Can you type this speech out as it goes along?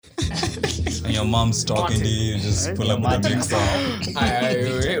your mom's talking to you, just Right? pull up with a big song.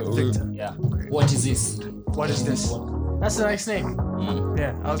 Yeah. What is this? What is this? That's a nice name.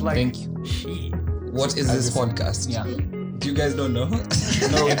 Yeah, I was like, Thank you. shit. What is this podcast? Yeah. You guys don't know?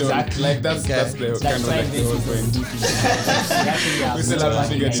 No, we don't. Like that's the That's kind of why like the this whole is point. We still haven't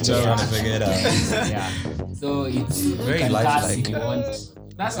figured it out. Trying to figure it out. Yeah. So it's Very you can lifelike. curse if you want.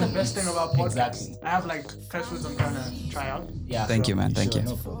 That's the best thing about podcasts. Exactly. I have like curse words I'm trying to try out. Yeah. Thank you, man. Thank you.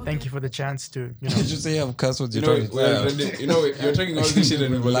 No problem. Thank you for the chance to, Did you say you have curse words? You You're know, trying to you're talking all this shit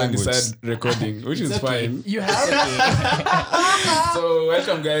and we've already Language. started recording, which is okay. fine. You have? So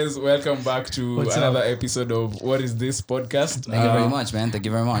welcome, guys. Welcome back to What's another up? episode of What Is This Podcast. Thank you very much, man. Thank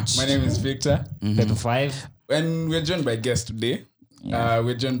you very much. My name is Victor, Pepper 5. and we're joined by guests today.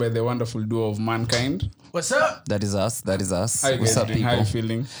 We're joined by the wonderful duo of Mankind. What's up? That is us. That is us. How you What's guys up, doing? people? How you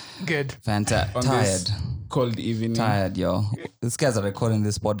feeling Good. Fantastic. on Tired. this cold evening? Tired, yo. These guys are recording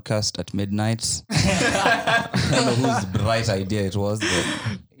this podcast at midnight. I don't know whose bright idea it was,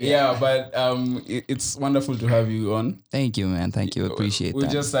 but Yeah, but it's wonderful to have you on. thank you, man. Thank you. Appreciate We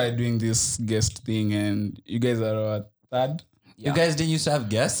that. just started doing this guest thing, and you guys are our third. You guys didn't used to have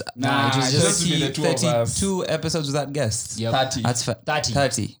guests? Nah, it was it just used to be the two of us. 32 episodes without guests. Yep. 30. That's 30.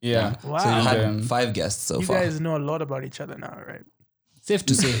 30. Yeah. Wow. So you And, had 5 guests so You far. guys know a lot about each other now, right? Safe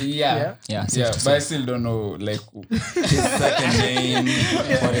to say. Yeah. Yeah. Safe Yeah, to but say. I still don't know, like, His second name,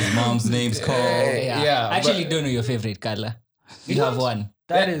 what his mom's name's called. yeah, I actually but- don't know your favorite color. You have one.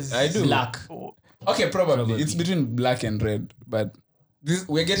 That is. I do. Black. Okay, probably. It's between black and red, but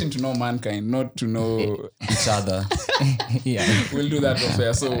we're getting to know Mankind, not to know. Each other. Yeah. We'll do that off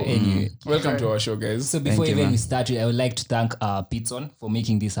air. So, Anyway. welcome to our show, guys. So before you, even man. we start, I would like to thank Pitson for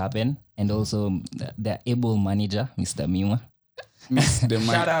making this happen, and also the able manager, Mr. Mima. Miss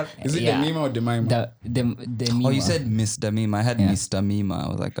Demima. Shout out. Is it Yeah. Demima or Demima? The Mima. Oh, you said Mr. Meme. I had Yeah. Mr. Meme. I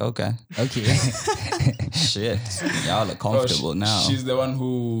was like, okay. Okay. Shit. Y'all are comfortable now. She's the one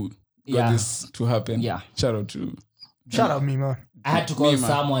who got Yeah. this to happen. Yeah. Shout out to. Shout out, Mima. I had to call Mima.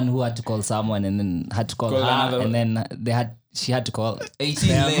 someone who had to call someone, and then had to call Call her, another- and then she had to call 18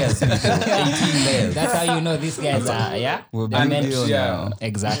 layers, people. 18 layers. That's how you know these guys are, yeah? We're They're big meant deal to- yeah. now.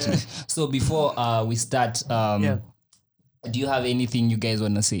 Exactly. So before we start, Yeah. do you have anything you guys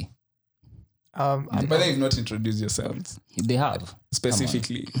want to say? But they've not introduced yourselves They have.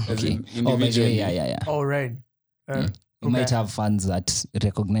 specifically, as Okay. in Oh, by the way, individually. yeah. All right. You Okay. might have fans that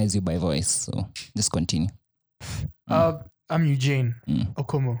recognize you by voice, so just continue. I'm Eugene Mm.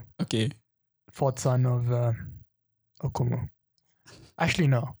 Okumu, Okay. fourth son of Okumu. Actually,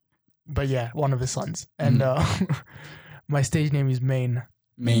 no. But yeah, one of his sons. And my stage name is Main.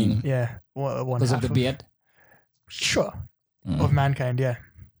 Main. Yeah. One Because of half the beard? Sure. Mm. Of Mankind, yeah.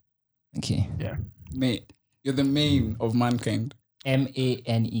 Okay. Yeah. Main. You're the main of Mankind.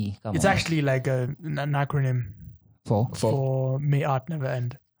 MANE. Come It's on. actually like an acronym For? for May Art Never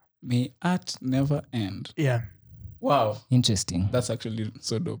End. May art never end. Yeah. Wow. Interesting. That's actually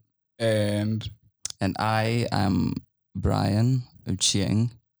so dope. And And I am Brian Uchieng.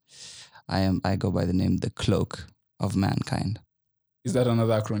 I go by the name The Cloak of Mankind. is that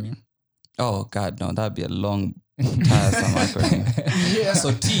another acronym? Oh God, no, that'd be a long, tiresome acronym. Yeah.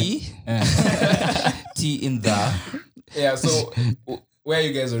 So T, T in the. Yeah, so where are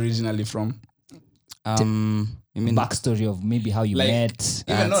you guys originally from? You mean Backstory of maybe how you Like, met.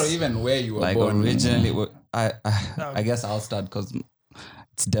 Even not That's- even where you were like born. originally? I guess I'll start because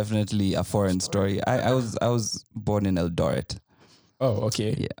it's definitely a foreign story. I was born in Eldoret. Oh,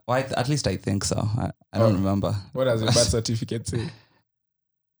 okay. Yeah, well, at least I think so. I don't remember. What does your birth certificate say?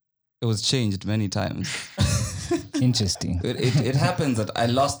 It was changed many times. Interesting. It happens that I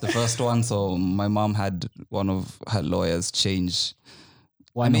lost the first one, so my mom had one of her lawyers change.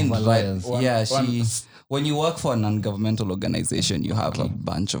 One of our like, lawyers. yeah, one- when you work for a non-governmental organization, you have a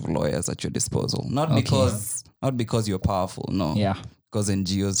bunch of lawyers at your disposal. Not because you're powerful, no. Yeah. Because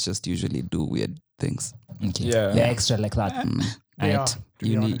NGOs just usually do weird things. Okay. Yeah. They're extra like that. They Right. are, to be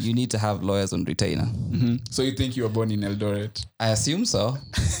You honest. need to have lawyers on retainer. So you think you were born in Eldoret? I assume so.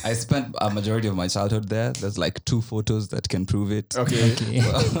 I spent a majority of my childhood there. There's like 2 photos that can prove it. Okay. Okay.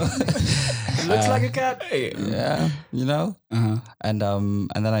 It looks like a cat. Yeah, you know. Uh-huh. And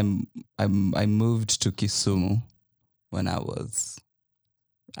then I moved to Kisumu when I was,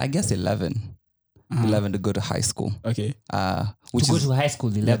 I guess 11 to go to high school. Okay. Which to go is to high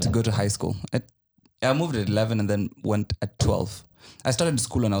school, yeah, 11. to go to high school. I moved at 11 and then went at 12. I started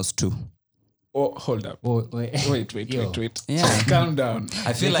school when I was 2. Oh, hold up. Wait. Yeah. Calm down.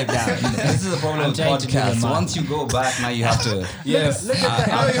 I feel like this is a problem with trying to do the podcasts. math. Once you go back, now you have to. Yes. Look at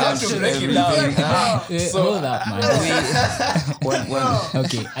Now you have count to break it everything. down. Hold up, man. when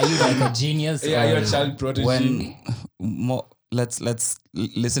Okay, are you like a genius? Yeah, or- you're a child prodigy. when more, let's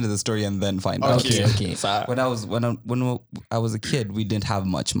listen to the story and then find out. Okay. When I was a kid, we didn't have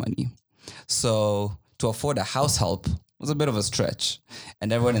much money, so to afford a house help was a bit of a stretch,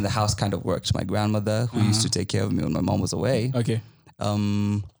 and everyone in the house kind of worked. My grandmother, who used to take care of me when my mom was away, Okay.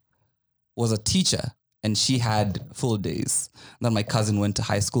 was a teacher, and she had full days. Then my cousin went to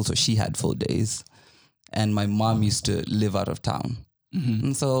high school, so she had full days, and my mom used to live out of town,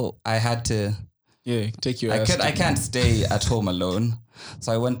 and so I had to. Yeah, take your I ass. can't stay at home alone.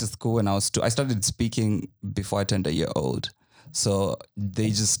 So I went to school and I started speaking before I turned a year old. So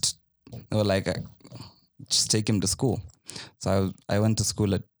they were like, just take him to school. So I went to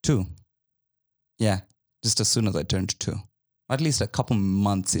school at 2. Yeah, just as soon as I turned 2. At least a couple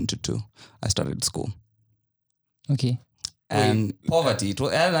months into 2, I started school. Okay. And poverty, it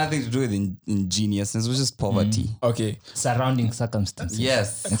had nothing to do with ingeniousness. It was just poverty. Okay. Surrounding circumstances.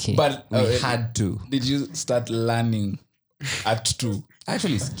 Yes. Okay. But We had to. did you start learning at 2? I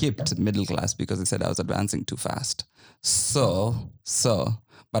actually skipped middle class because they said I was advancing too fast.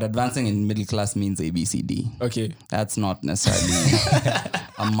 But advancing in middle class means ABCD. Okay. That's not necessarily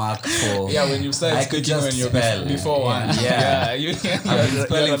a mark for. Yeah, when you started I could speaking just when you're spell. before one. Yeah. You, I've been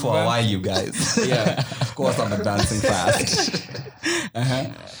spelling for a while, you guys. Yeah. Of course, I'm advancing fast. Uh-huh.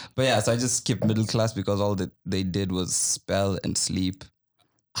 But yeah, so I just skipped middle class because all that they did was spell and sleep.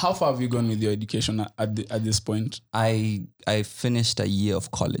 How far have you gone with your education at this point? I finished a year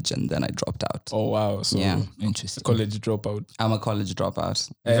of college and then I dropped out. Oh, wow. So Yeah. Interesting. college dropout. I'm a college dropout.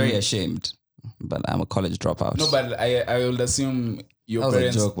 Very ashamed, but I'm a college dropout. No, but I would assume your that was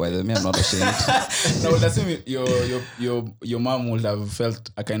parents. a joke, by the way. I'm not ashamed. No, I would assume your mom would have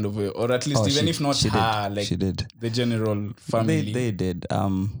felt a kind of way, or at least even if not she her, did. like She did. the general family. They did.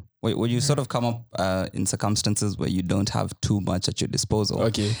 When you sort of come up in circumstances where you don't have too much at your disposal,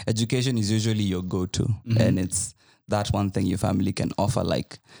 Okay. education is usually your go-to, and it's that one thing your family can offer.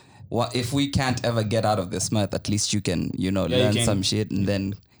 Like, if we can't ever get out of this math, at least you can, learn can. some shit and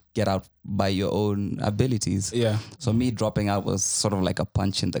then get out by your own abilities. Yeah. So me dropping out was sort of like a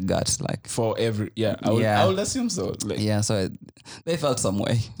punch in the gut. Like, For every I would assume so. Like they felt some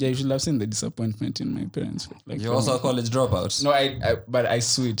way. yeah, you should have seen the disappointment in my parents. Like You're also a college dropout. no, but I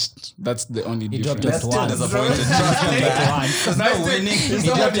switched. That's the only He difference. dropped out once. disappointed. There's no winning. He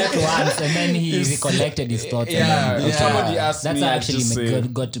dropped out once and then he recollected his thoughts. Yeah, and if somebody asked that's me, how I'd actually just say,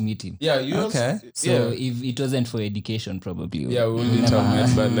 got to meet him. yeah, you Okay. also, So yeah, if it wasn't for education, probably. yeah, we wouldn't have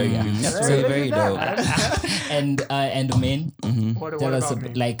met, but like, That's it's- very, very dope. And main, What tell us about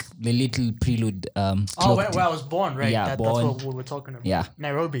me? like the little prelude. Oh, clock where I was born, right? Yeah, That's born. what we were talking about. Yeah.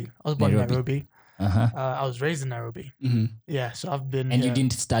 Nairobi. I was born in Nairobi. Uh-huh. I was raised in Nairobi. Yeah, so I've been. And you here.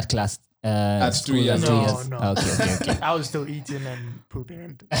 didn't start class At 2 years. at 2 No, years. no. Okay. I was still eating and pooping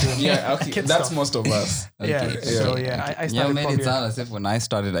and doing yeah, okay, kid that's stuff. most of us. Yeah. Okay. So yeah, I You started made it probably sound as if when I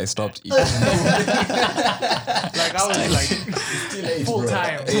started, I stopped eating. like I was like full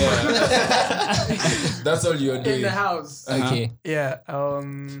time That's all you're in doing. the house. Okay. Yeah.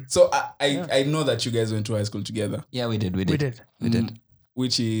 So I know that you guys went to high school together, Yeah, we did. We did.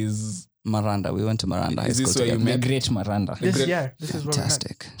 which is Miranda. We went to Miranda High Is School this where you together. The met? great Miranda. This great- this is what we met.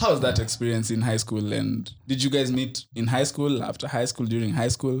 Fantastic. how's that experience in high school? And did you guys meet in high school, after high school, during high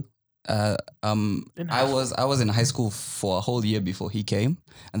school? In I was in high school for a whole year before he came,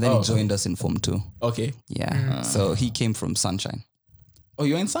 and then Oh. he joined us in Form 2. Okay. Yeah. So he came from Sunshine. Oh,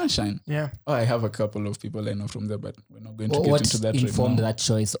 you're in Sunshine. Yeah. Oh, I have a couple of people I know from there, but we're not going to get What into that informed right now. that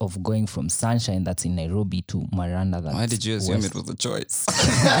choice of going from Sunshine that's in Nairobi to Miranda? That's Why did you assume west? it was a choice?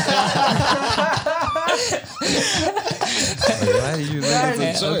 Why did you think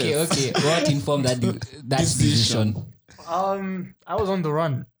it's a choice? Okay. What informed that decision? I was on the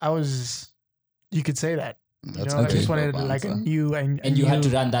run. You could say that. That's I a just very wanted dope like a answer. new And you had to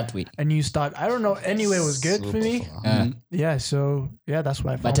run that way. a new start. I don't know. Anyway, was good for me. Yeah. So yeah, that's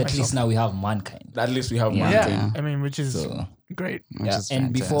why I found But at myself. least now we have mankind. At least we have Yeah. one Yeah. thing. I mean, which is So great. Which yeah. is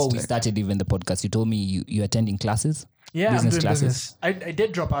And before we fantastic. started even the podcast, you told me you attending classes. Yeah, Business I'm doing classes. business. I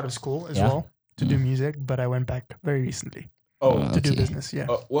did drop out of school as Yeah. well to do music, but I went back very recently Oh, to do Okay. business. Yeah,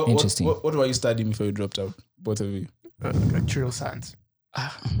 what Interesting. What were you studying before you dropped out? Both of you. actuarial science.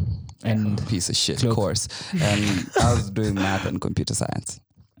 And Piece of shit Cloak. course. And I was doing math and computer science.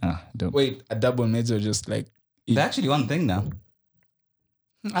 dope. Wait, a double major, just like They're actually one thing now.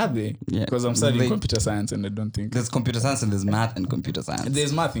 Are they? Yeah. Because I'm studying They- computer science and I don't think There's computer science and there's math and computer science.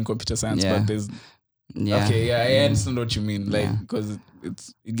 there's math in computer science, Yeah. but there's Yeah. okay. Yeah, I understand what you mean. Like Yeah. because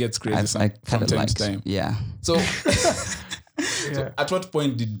it gets crazy I from kind of time like. to time. Yeah. So, Yeah. so at what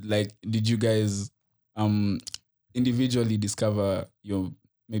point did you guys individually discover your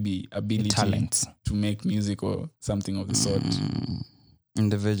maybe ability Talents. to make music or something of the sort,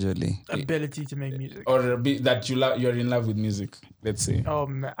 Individually. Ability to make music. or that you're in love with music? Let's say.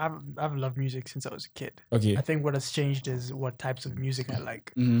 I've loved music since I was a kid. Okay. I think what has changed is what types of music I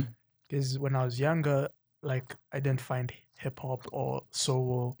like. Mm-hmm. Because when I was younger, like I didn't find hip hop or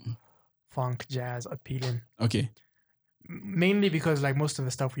soul, funk, jazz appealing. Okay. Mainly because like most of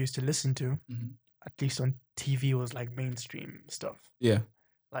the stuff we used to listen to, Mhm. at least on TV, was like mainstream stuff, Yeah.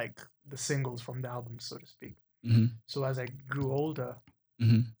 like the singles from the albums, so to speak. Mm-hmm. So as I grew older,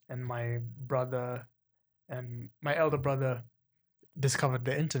 Mm-hmm. and my brother and my elder brother discovered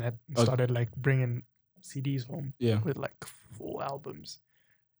the internet and Okay. started like bringing CDs home Yeah. with like full albums,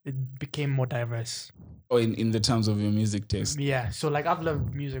 it became more diverse. Or in the terms of your music taste. Yeah, so like I've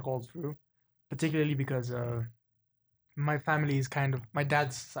loved music all through, particularly because my family is kind of, my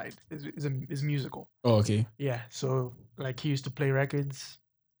dad's side is musical. Oh, okay. Yeah, so like he used to play records.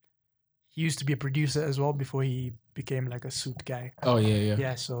 He used to be a producer as well before he became like a suit guy. Oh, yeah.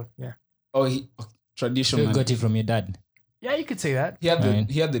 Yeah, so yeah. Oh, So traditional. you got it from your dad. Yeah, you could say that. He had Right.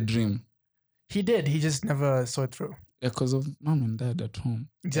 he had the dream. He did. He just never saw it through. Yeah, because of mom and dad at home.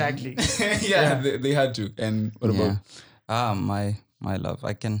 Exactly. yeah, they had to. And what about? My love.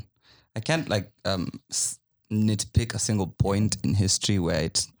 I can't like nitpick a single point in history where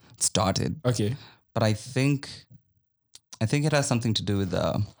it started, Okay. but I think it has something to do with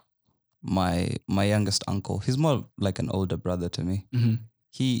my youngest uncle. He's more like an older brother to me. Mm-hmm.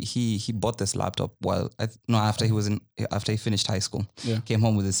 He bought this laptop after he finished high school. Yeah. Came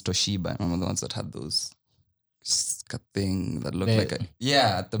home with his Toshiba. I remember the ones that had those thing that looked The- like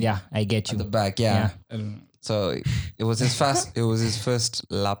at the Yeah, I get at you. the back. Yeah. I don't know. So it was his first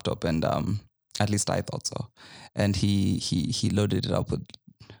laptop, and at least I thought so. And he loaded it up with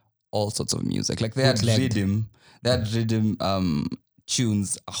all sorts of music. Like they had Bootlegged. rhythm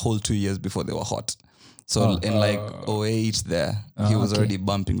tunes a whole 2 years before they were hot. So in like 08 there, he was okay. already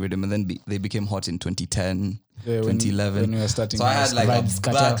bumping rhythm, and then they became hot in 2010. Yeah, 2011. when we were starting. So I had like a Vibes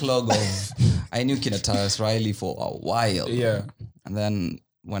catch up. backlog of I knew Kinataris Riley for a while. Yeah. And then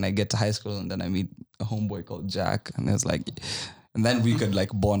when I get to high school, and then I meet a homeboy called Jack, and it's like, and then we could like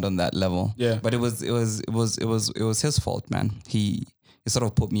bond on that level. Yeah. But it was his fault, man. He sort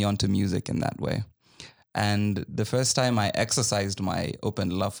of put me onto music in that way. And the first time I exercised my open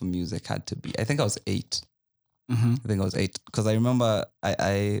love for music had to be, I think I was 8. Mm-hmm. I think I was 8 because I remember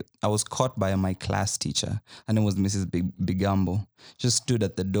I was caught by my class teacher. Her name was Mrs. Bigambo. She just stood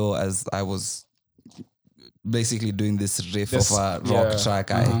at the door as I was basically doing this riff of a rock track.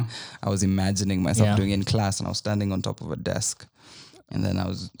 Uh-huh. I was imagining myself Yeah. doing in class, and I was standing on top of a desk, and then I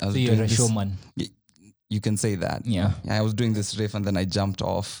was So doing you're a this, showman. You can say that. Yeah. I was doing this riff, and then I jumped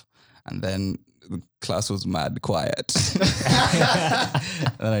off, and then the class was mad quiet.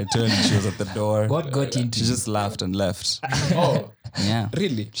 Then I turned, and she was at the door. What got into She just laughed and left. Oh, Yeah.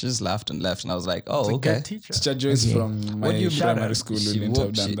 really? She just laughed and left, and I was like, It's "Oh, a okay." good teacher. Teacher Joyce Okay. from my What do you mean? primary school She wouldn't have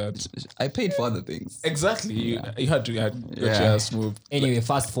whooped- done she- that. I paid for other things. Exactly. You had to got Yeah. your ass moved. Anyway,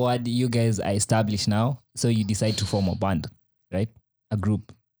 fast forward, you guys are established now. So you decide to form a band, right? A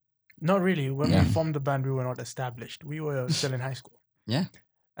group. Not really. When Yeah. we formed the band, we were not established. We were still in high school. Yeah.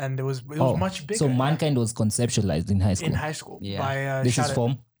 And it was Oh, much bigger. So Mankind was conceptualized in high school. in high school. Yeah. By, This is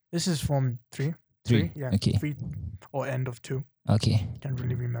form This is from 3. three. Yeah. Okay. 3 or end of 2. Okay. Can't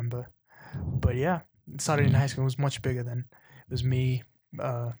really remember. But yeah, it started in high school. It was much bigger then. It was me,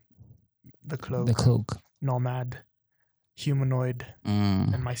 the Cloak, The cloak. Nomad, Humanoid,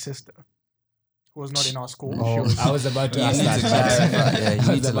 Mm. and my sister, who was not in our school. She Oh, was, I was about to You ask need to that. clarify. Yeah, I you need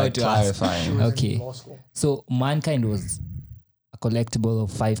was to about like to ask. clarify. she was Okay. in law school. So Mankind was a collectible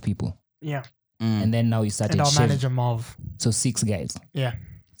of 5 people. Yeah. Mm. And then now you started And our Chev. manager, Marv. So 6 guys. Yeah.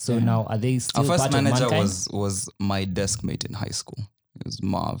 So now are they still Our first part manager of Mankind? was my desk mate in high school. It was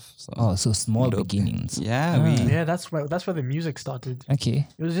Marv. So Oh, so small Dope. beginnings. yeah, Ah. we Yeah, that's where the music started. Okay.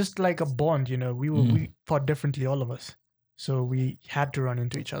 It was just like a bond, you know. We thought differently, all of us. So we had to run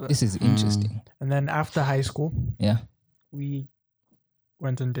into each other. This is interesting. And then after high school, Yeah. we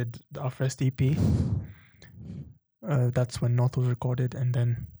went and did our first EP. That's when North was recorded, and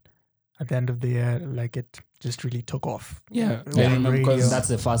then at the end of the year, like it just really took off. Yeah. It was I on remember radio. because That's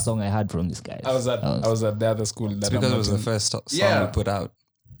the first song I heard from this guy. I was at the other school. it's That because I'm it was not the in. first song Yeah. we put out.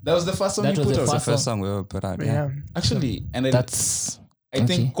 That was the first song That you was put the out. The first first song we ever put out. But Yeah. yeah. Actually, and I, That's I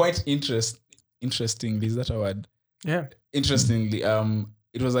think quite interestingly, is that a word? Yeah. Interestingly,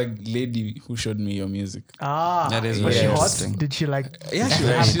 it was like lady who showed me your music. Ah, That is was very she hot? interesting. Did she like? Yeah,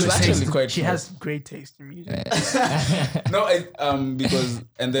 have she's good actually taste? quite. She hot. has great taste in music. No, because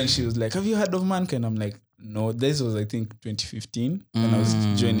and then she was like, "Have you heard of Mankind?" I'm like, "No." This was I think 2015 when I was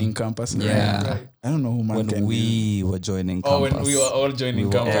joining campus. Yeah. Right. I don't know who Mankind When is. we were joining Oh, campus. when we were all joining We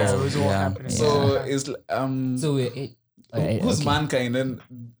were campus. Yeah, it was all Yeah. happening. So Yeah. it's So who's okay. Mankind? And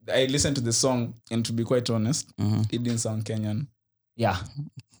I listened to the song, and to be quite honest, it didn't sound Kenyan. Yeah,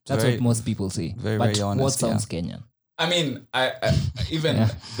 that's Very- what most people say. very, but very honest, what sounds Kenyan? I mean, I even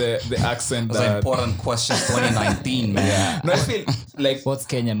the accent. Those are important questions 2019, man. No, I feel like What's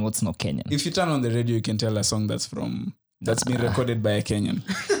Kenyan? What's not Kenyan? if you turn on the radio, you can tell a song that's been recorded by a Kenyan.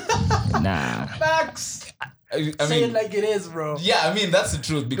 Nah. Facts. I Say it mean, like it is, bro. yeah, I mean that's the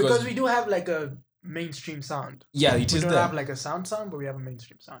truth Because we do have like a mainstream sound. yeah, it We is don't there. have like a sound, but we have a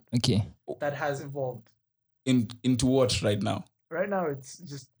mainstream sound Okay. that has evolved. Into what right now? Right now, it's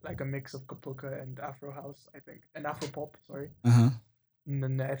just like a mix of Kapuka and Afro House, I think, and Afro Pop. Sorry. Uh-huh. And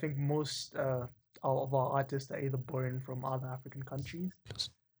then I think most of our artists are either born from other African countries,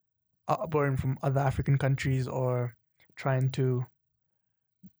 or trying to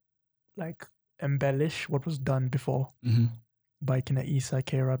like embellish what was done before Mm-hmm. by Kina Isa,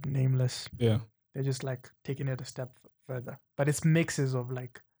 K-Rap, Nameless. Yeah. They're just like taking it a step further. But it's mixes of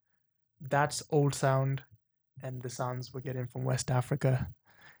like that's old sound and the sounds we're getting from West Africa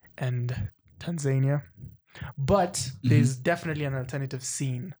and Tanzania. But there's definitely an alternative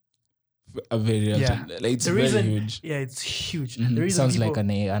scene. A very Yeah. like, it's The very reason- huge. Yeah, it's huge. Mhm. The reason Sounds people, like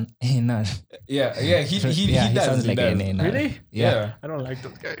an A&R. Yeah, he Yeah, he does. sounds He like does. an A&R. Really? Yeah. I don't like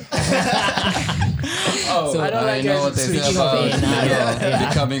those guys. Oh, So- I don't like know guys what they say Speaking of about A&R, yeah.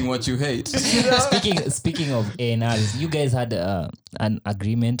 becoming what you hate. Speaking of A&Rs, you guys had an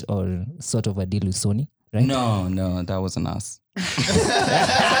agreement or sort of a deal with Sony, right? No, that wasn't us.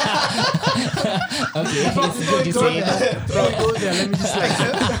 Okay, it's good to say that. Go there. Let me just like.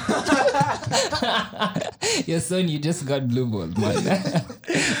 Your son, you just got blue ball, man.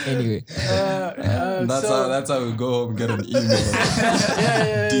 Anyway, That's how we go home and get an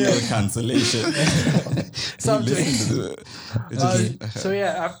email. Deal cancellation. Something. Listen to So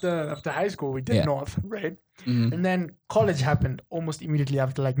yeah, after high school we did Yeah. North, right? And then college happened almost immediately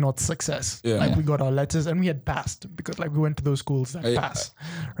after like North success. Yeah. Like we got our letters and we had passed because like we went to those schools that Yeah. pass,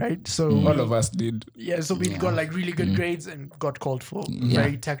 right? So all of us did. so we got like really good grades and got called for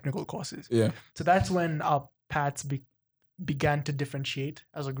very technical courses. Yeah. So that's when our paths began to differentiate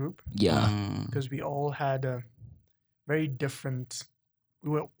as a group yeah. because we all had a very different. We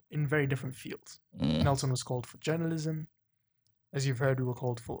were in very different fields. Nelson was called for journalism. As you've heard, we were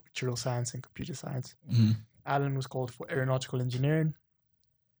called for material science and computer science. Alan was called for aeronautical engineering.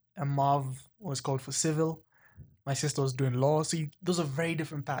 And Marv was called for civil. My sister was doing law. So those are very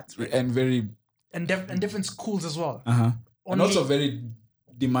different paths, right? And very And different schools as well. and Only- also very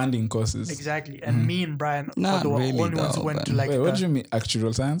demanding courses. Exactly. And me and Brian Not were the really, only ones who though, went to but- like Wait, what the- do you mean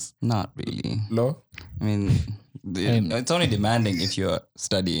actual science? Not really. Law? I mean, it's only demanding if you're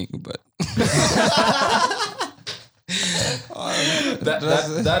studying, but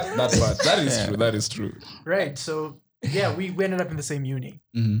That part. That is true. That is true. right. So yeah, we ended up in the same uni.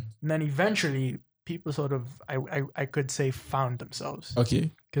 And then eventually people sort of I could say found themselves.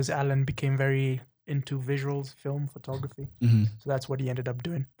 Okay. Because Alan became very into visuals, film, photography. So that's what he ended up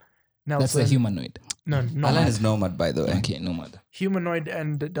doing. Nelson, That's the humanoid. No, Alan is nomad, by the way. Okay, no matter. Humanoid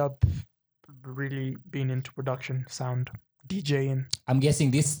ended up really being into production, sound, DJing. I'm guessing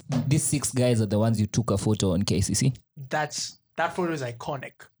these 6 guys are the ones you took a photo on KCC. That photo is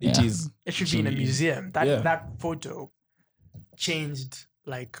iconic. It Yeah. is. It should be in a Truly. museum. Yeah. That photo changed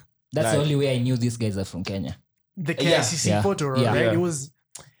like That's Like- the only way I knew these guys are from Kenya. the Yeah. KICC Yeah. photo, Yeah. right? Yeah. It was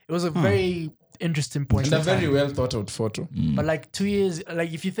a very interesting point. And a in very time. well thought out photo. But like 2 years,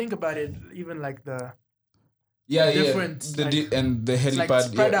 like if you think about it, even like the Yeah, Different, The and the it's helipad. like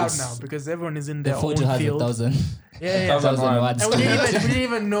spread out it's- now because everyone is in The their own photo has field. 1,000 Yeah. 1,000 words. And we didn't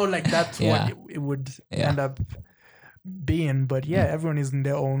even know like that's Yeah. what it would Yeah. end up being. But yeah, everyone is in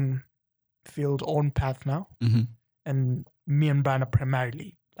their own field, own path now. Mhm. And me and Brian are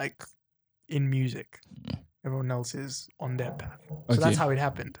primarily like in music. Everyone else is on their path. So Okay. that's how it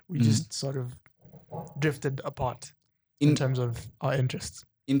happened. We just sort of drifted apart in terms of our interests.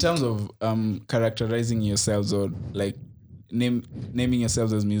 In terms of characterizing yourselves or like naming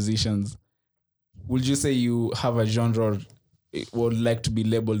yourselves as musicians, would you say you have a genre or would like to be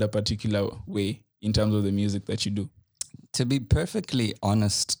labeled a particular way in terms of the music that you do? To be perfectly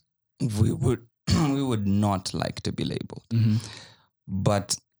honest, we would we would not like to be labeled.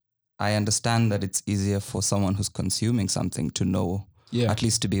 but I understand that it's easier for someone who's consuming something to know, Yeah. at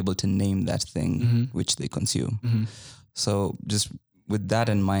least to be able to name that thing which they consume. So just with that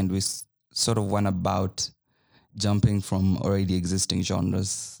in mind, we sort of went about jumping from already existing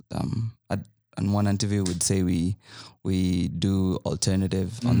genres. On one interview, we'd say we do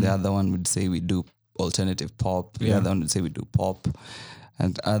alternative. On the other one, we'd say we do alternative pop. The other one would say we do pop,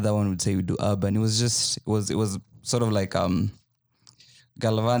 and the other one would say we do urban. It was sort of like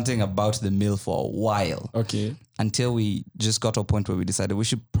gallivanting about the mill for a while. Okay. Until we just got to a point where we decided we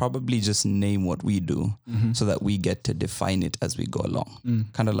should probably just name what we do so that we get to define it as we go along.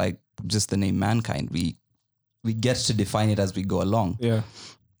 Kind of like just the name Mankind. We get to define it as we go along. Yeah.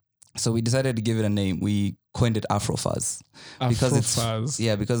 So we decided to give it a name. We coined it Afrofuzz. Because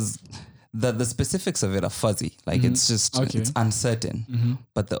Afrofuzz. because the specifics of it are fuzzy. Like it's just it's uncertain.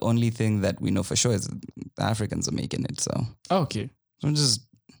 But the only thing that we know for sure is the Africans are making it. So Okay. I'm just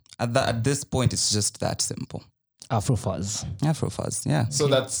at this point it's just that simple. Afrofuzz. Afrofuzz, yeah. So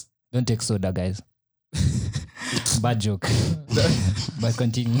that's Don't take soda, guys. Bad joke. But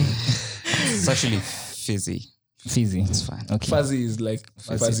continue. It's actually fizzy. Fizzy. It's fine. Okay. fuzzy is like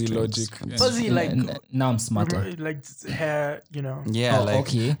fuzzy drinks. logic. Fuzzy. Yeah. Fuzzy, like, Now I'm smarter. like hair, you know. Yeah, Oh, like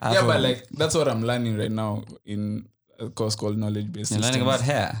okay. Yeah, Afro- but like that's what I'm learning right now in a course called knowledge based. you're learning about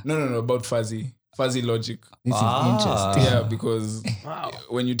hair. No, about fuzzy logic. This Ah. is interesting. Yeah, because Wow.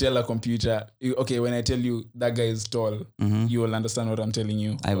 when you tell a computer, when I tell you that guy is tall, you will understand what I'm telling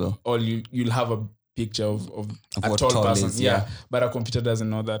you. I will. Or you'll have a picture of a what tall tall person. is, yeah. yeah. But a computer doesn't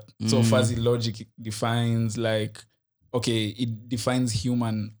know that. So fuzzy logic defines it defines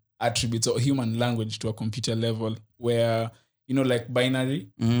human attributes or human language to a computer level where, like binary,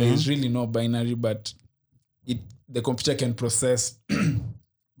 there is really no binary, but the computer can process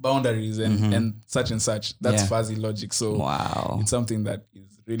boundaries and such and such. That's Yeah. fuzzy logic. So Wow. it's something that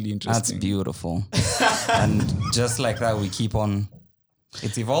is really That's interesting. beautiful. And just like that, we keep on.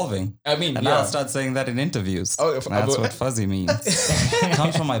 It's evolving. I mean, And yeah. I'll start saying that in interviews. Oh, That's what fuzzy means. It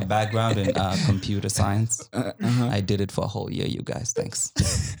comes from my background in computer science. I did it for a whole year, you guys. Thanks.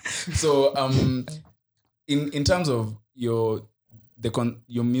 So in terms of your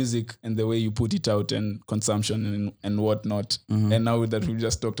music and the way you put it out and consumption and whatnot, and now that we've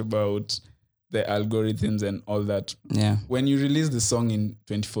just talked about the algorithms and all that, Yeah. when you released the song in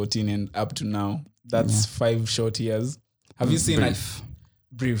 2014 and up to now, that's 5 short years. Have you seen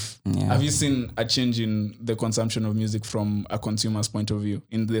brief? Yeah. Have you seen a change in the consumption of music from a consumer's point of view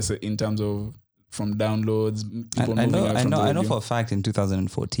in terms of from downloads, people I moving know, away I from know, the I know radio? for a fact in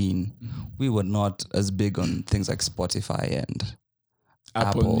 2014, we were not as big on things like Spotify and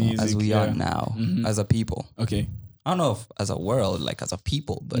Apple Music, as we yeah. are now Mhm. as a people. Okay. I don't know if as a world, like as a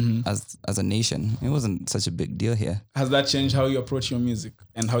people, but as a nation, it wasn't such a big deal here. Has that changed how you approach your music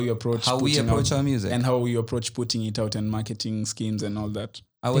and how you approach How we putting approach out, our music. and how you approach putting it out and marketing schemes and all that?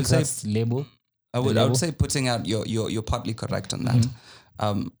 I I would think say that's label. I would label. say putting out you're partly correct on that.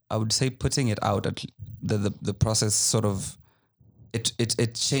 I would say putting it out at the process sort of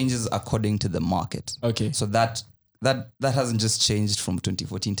it changes according to the market. Okay. So that hasn't just changed from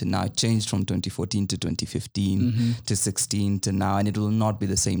 2014 to now. It changed from 2014 to 2015 to 16 to now, and it will not be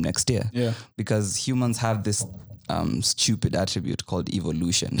the same next year. Yeah. Because humans have this stupid attribute called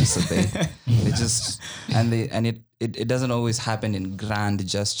evolution. So they just and it doesn't always happen in grand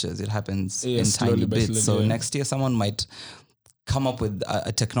gestures. It happens Yeah, in slowly tiny by bits. slowly, So yeah. next year someone might come up with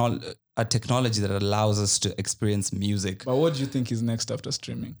a technology that allows us to experience music. But what do you think is next after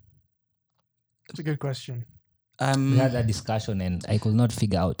streaming? That's a good question. We had that discussion and I could not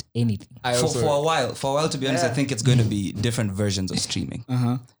figure out anything. For a while, to be honest, I Yeah. think it's going to be different versions of streaming.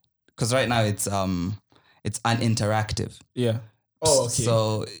 Because right now it's uninteractive. Yeah. Oh, okay.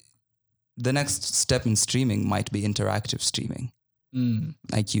 So the next step in streaming might be interactive streaming.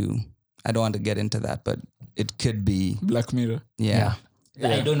 Like I don't want to get into that, but it could be, Black Mirror. yeah.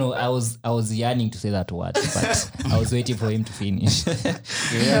 I don't know. I was yearning to say that word, but I was waiting for him to finish.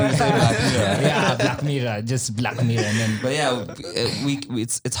 Yeah, Black Mirror, just Black Mirror, and then But yeah,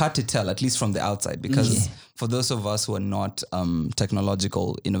 it's hard to tell, at least from the outside, because for those of us who are not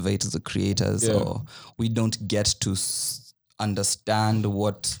technological innovators or creators, or we don't get to understand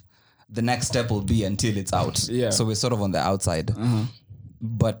what the next step will be until it's out. Yeah. So we're sort of on the outside.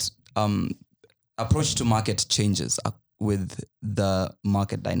 But approach to market changes with the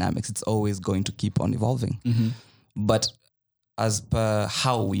market dynamics. It's always going to keep on evolving. But as per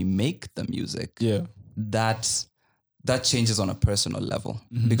how we make the music, Yeah. that changes on a personal level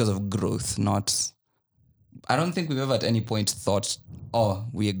because of growth. I don't think we've ever at any point thought,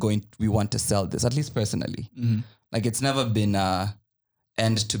 we want to sell this, at least personally. Like it's never been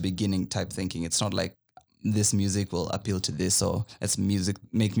end to beginning type thinking. It's not like this music will appeal to this, or let's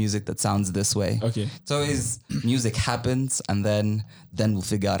make music that sounds this way. Okay. So is music happens, and then we'll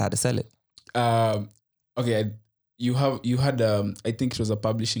figure out how to sell it. Okay. You had I think it was a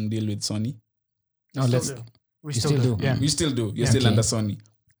publishing deal with Sony. No, Still let's. do. We you still still do. do? Yeah. You still do. You're Yeah. still Okay. under Sony.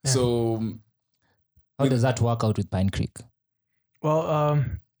 Yeah. So How does that work out with Pine Creek? Well,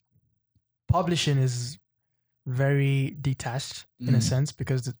 publishing is very detached in a Mhm. sense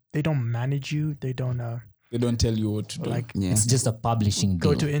because they don't manage you. They don't they don't tell you what to do. like Yeah. It's just a publishing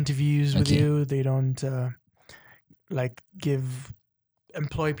go deal. to interviews with Okay. you. They don't like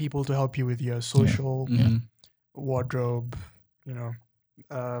employ people to help you with your social Mhm. wardrobe.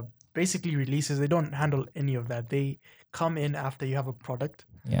 Basically releases. They don't handle any of that. They come in after you have a product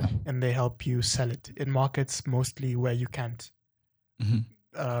Yeah. and they help you sell it in markets mostly where you can't, Mhm.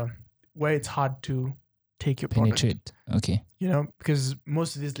 where it's hard to take your product. Penetrate. Okay. Because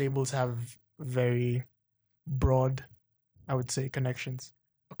most of these labels have very broad, I would say, connections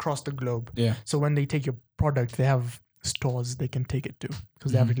across the globe. Yeah. So when they take your product, they have stores they can take it to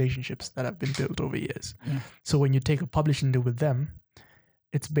because they have Mhm. relationships that have been built over years. Yeah. So when you take a publishing deal with them,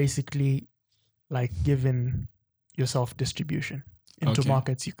 it's basically like giving yourself distribution into Okay.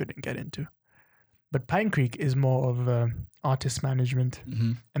 markets you couldn't get into. But Pine Creek is more of artist management,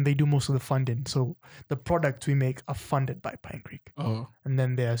 Mhm. and they do most of the funding. So the products we make are funded by Pine Creek, Oh. and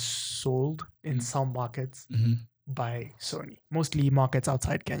then they are sold in Mm. some markets Mhm. by Sony, mostly markets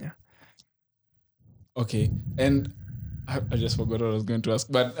outside Kenya. Okay. And I just forgot what I was going to ask,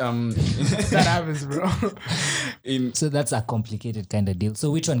 but That happens, bro. in So that's a complicated kind of deal.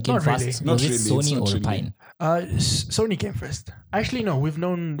 So which one came Not first? really. Not Was it really, it's Sony not or really. Pine? Sony came first. Actually, no, we've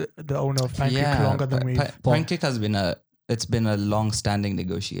known the owner of Pine Creek longer than we've. Pine Creek has been a long-standing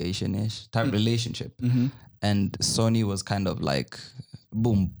negotiation-ish type relationship, Mhm. and Sony was kind of like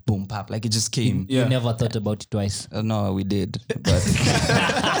boom, boom, pap, like it just came. Yeah. You never thought about it twice. No, we did, but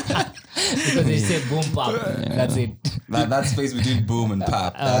Because they say boom pop. That's it. that space between boom and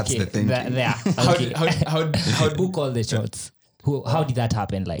pap, that's okay. the thing. There. How Okay. how Who called the shots? How did that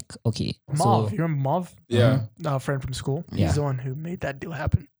happen? Like, okay. Marv, So, you remember Marv? yeah. Our friend from school. He's Yeah. the one who made that deal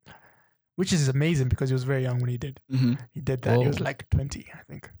happen, which is amazing because he was very young when he did. Mhm. He did that. He was Oh. like 20, I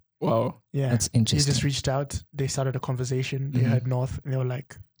think. Wow. Yeah. that's He interesting. just reached out. They started a conversation. They Mhm. heard North, and they were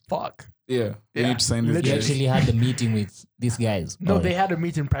like, "Fuck." Yeah. We Yeah. need to sign this. You Literally. guy. actually had the meeting with these guys. No, or- they had a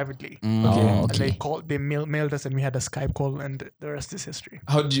meeting privately, Mm. Oh, Okay. and they okay. called. They mailed us, and we had a Skype call, and the rest is history.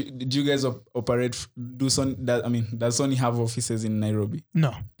 How did you guys operate? Does Sony have offices in Nairobi?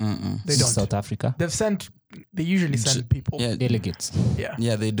 No, Mm-mm. they don't. South Africa They've sent. They usually send people. Yeah, delegates. Yeah.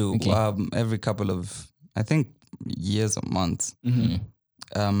 yeah, they do. Okay. Every couple of, I think, years or months. Mm.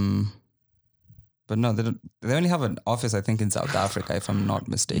 But no, they don't. They only have an office, I think, in South Africa, if I'm not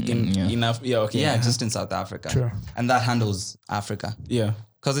mistaken. Yeah. Enough. Yeah. Okay. Yeah, just in South Africa, True. and that handles Africa Yeah.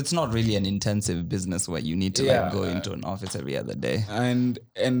 because it's not really an intensive business where you need to Yeah. like go into an office every other day. And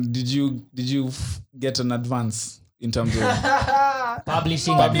did you get an advance in terms of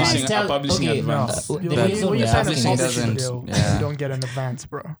Publishing Publishing- advance. Tell- publishing okay, advance. the When reason you we're sign a asking publishing is- publishing doesn't- deal, yeah. you don't get an advance,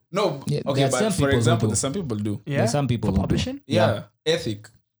 bro. no? Yeah, Okay, there are but some for people who example, do. some people do. Yeah. There's some people For who do. publishing. Yeah. Ethic.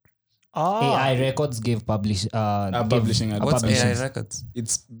 Ah, AI Records gave Publishing a What's publishing. AI Records?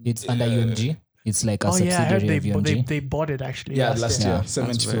 It's It's under UMG. It's like a Oh yeah, I heard subsidiary of UMG. they bought it actually. yeah last year Yeah.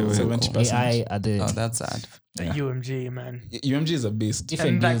 70%. AI are the Oh, that's sad. The UMG, man. UMG is a beast.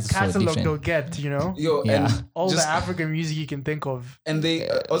 different And that deals for catalog different. they'll get, Yo, Yeah. and all just- the African music you can think of. and they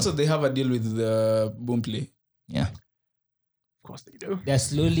also they have a deal with the Boomplay. Yeah, Of course they do. they're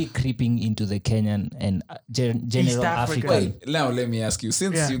slowly creeping into the Kenyan and general Africa. African. Wait, now let me ask you: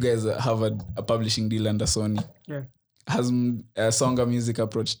 since Yeah. you guys have a publishing deal under Sony, Yeah. has Songa Music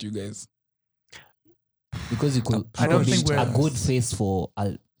approached you guys? Because you could I don't be think we're- a good face for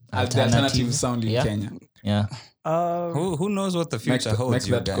The alternative sound in Yeah. Kenya. Yeah, Who knows what the Make, future holds? make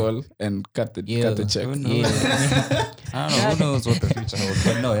you that guy? call and cut the Yeah. check. Who knows? yeah. I don't know. Who knows what the future holds?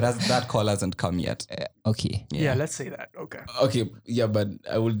 But no, that call hasn't come yet. Okay. yeah, let's say that. Okay. Okay, yeah, but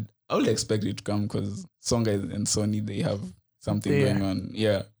I would expect it to come because Songa and Sony they have something Yeah. going on.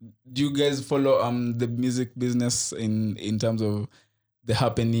 Yeah. Do you guys follow the music business in terms of the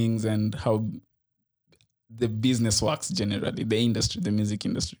happenings and how the business works generally, the industry, the music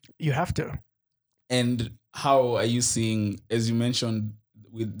industry? You have to. And how are you seeing, as you mentioned,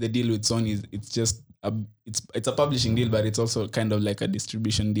 with the deal with Sony? It's just it's a publishing deal, but it's also kind of like a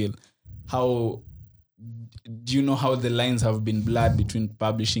distribution deal. How do you know how the lines have been blurred between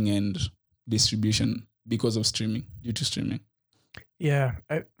publishing and distribution because of streaming, due to streaming? Yeah,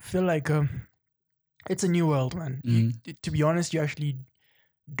 I feel like it's a new world, man. Mhm. To be honest, you actually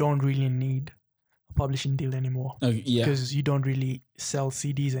don't really need a publishing deal anymore Okay, yeah. because you don't really sell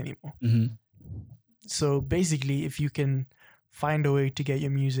CDs anymore. Mhm. So basically, if you can find a way to get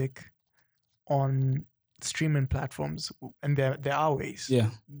your music on streaming platforms, and there are ways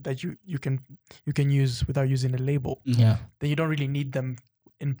Yeah. that you can use without using a label, Mhm. Yeah. then you don't really need them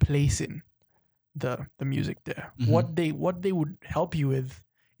in placing the music there. Mhm. What they would help you with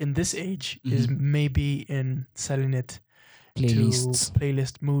in this age is maybe in selling it Playlists. to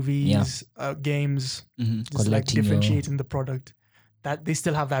playlist movies, games, Mhm. just like Collecting your- differentiating the product. That they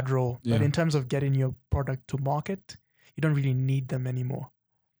still have that role, but Yeah. in terms of getting your product to market, you don't really need them anymore.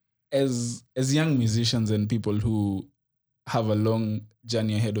 As young musicians and people who have a long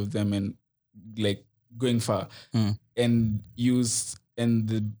journey ahead of them and like going far, and use and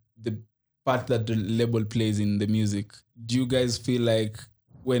the part that the label plays in the music, do you guys feel like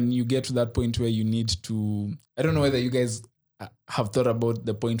when you get to that point where you need to, I don't know whether you guys have thought about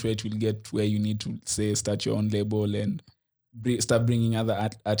the point where it will get where you need to say start your own label and start bringing other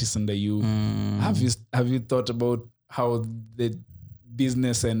artists under you. Have you thought about how the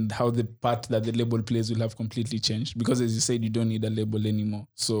business and how the part that the label plays will have completely changed? Because as you said, you don't need a label anymore.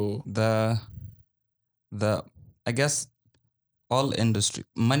 So the I guess all industry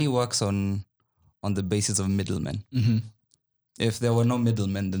money works on the basis of middlemen. If there were no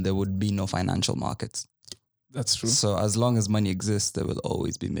middlemen, then there would be no financial markets. that's true. So as long as money exists, there will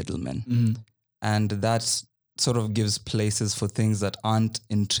always be middlemen. And that sort of gives places for things that aren't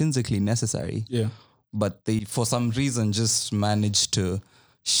intrinsically necessary, Yeah. but they for some reason just manage to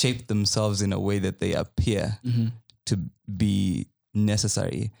shape themselves in a way that they appear to be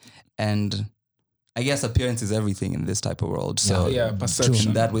necessary. And I guess appearance is everything in this type of world. So Yeah, perception.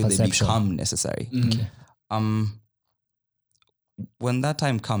 in that way Perception. they become necessary. Okay. When that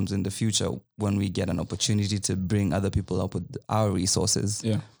time comes in the future, when we get an opportunity to bring other people up with our resources,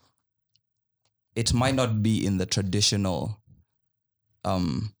 Yeah. it might not be in the traditional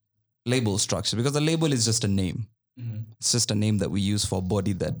label structure, because a label is just a name. It's just a name that we use for a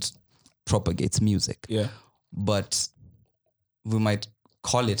body that propagates music. Yeah. But we might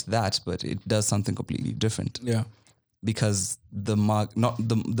call it that, but it does something completely different, Yeah. because the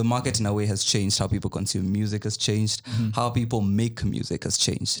market in a way has changed. How people consume music has changed. How people make music has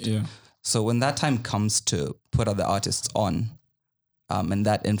changed. Yeah. So when that time comes to put other artists on, and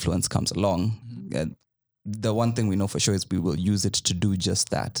that influence comes along, the one thing we know for sure is we will use it to do just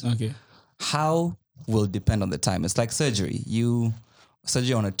that. Okay. How will depend on the time. It's like surgery.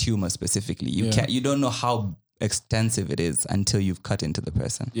 Surgery on a tumor specifically. You don't know how extensive it is until you've cut into the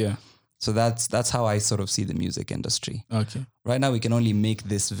person. Yeah. So that's how I sort of see the music industry. Okay. Right now we can only make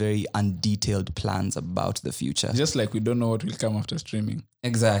this very undetailed plans about the future. Just like we don't know what will come after streaming.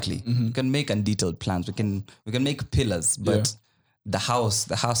 Exactly. We can make undetailed plans. We can make pillars, but the house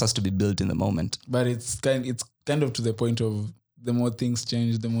has to be built in the moment. But it's kind of to the point of the more things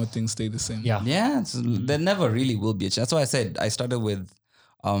change, the more things stay the same. Yeah. Yeah, there never really will be a change. That's why I said I started with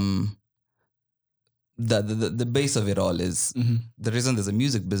the base of it all is the reason there's a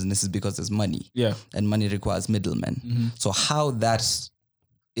music business is because there's money. Yeah. And money requires middlemen. So how that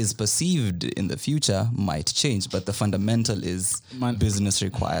is perceived in the future might change, but the fundamental is business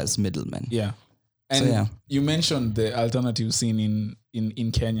requires middlemen. Yeah. And So, yeah. you mentioned the alternative scene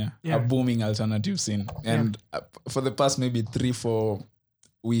in Kenya, Yeah. a booming alternative scene. And for the past maybe 3-4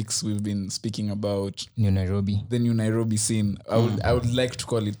 weeks, we've been speaking about New Nairobi. the new Nairobi scene. I would like to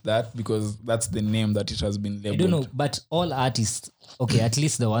call it that because that's the name that it has been labeled. I don't know, but all artists, okay, at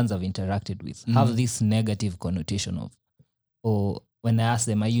least the ones I've interacted with, have this negative connotation of, or when I ask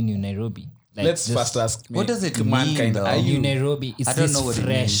them, are you New Nairobi? Like Let's just- first ask me, What does it to mean, mankind, though? are New you Nairobi is I don't this know what it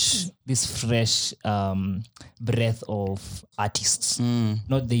fresh breath of artists,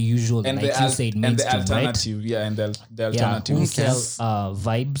 not the usual, and like the you said, and the mainstream, right? alternative, yeah, and the Yeah, alternative. who Okay. sell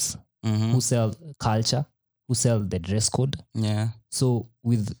vibes, who sell culture, who sell the dress code. Yeah. So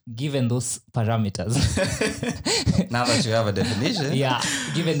with given those parameters, Now that you have a definition, yeah,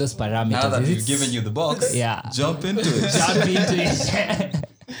 given those parameters, now that we've it's- given you the box, yeah, jump into it. jump into it.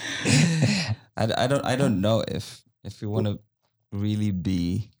 I don't know if you want to really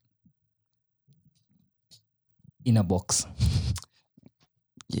be In a box.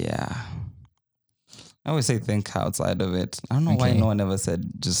 I always say think outside of it. I don't know why Okay. no one ever said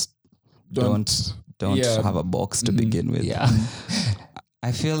just don't yeah. have a box to begin with. Yeah.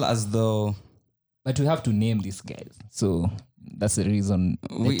 I feel as though But we have to name these guys. So that's the reason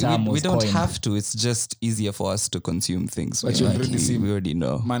the We term was don't coined. have to. It's just easier for us to consume things. But you already see- we already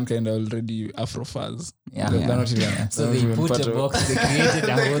know. Mankind are already Afrofuzz. Yeah. They're Yeah. not even. So they're they not even put part a of- box, they created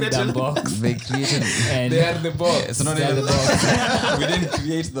a whole damn box. They created. And They are the box. It's not They are even the box. we didn't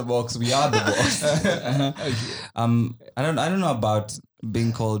create the box. We are the box. I don't know about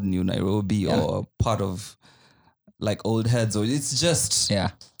being called New Nairobi or part of like old heads, or it's just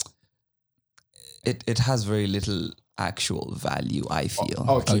yeah. it has very little actual value. I feel.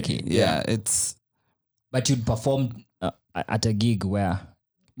 Okay. Yeah, it's But you'd perform at a gig where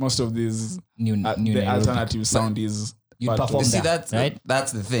Most of these, new the Nairobi. alternative sound is. You'd part of- perform you see there, that's right?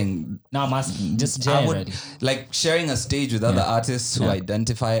 that's the thing. No, I'm asking just I generally. would like sharing a stage with other artists who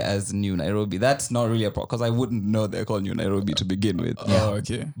identify as New Nairobi. That's not really a problem because I wouldn't know they're called New Nairobi to begin with. Oh,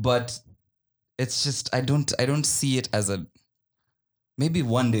 okay. But it's just I don't see it as a maybe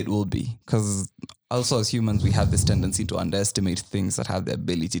one day it will be because also as humans we have this tendency to underestimate things that have the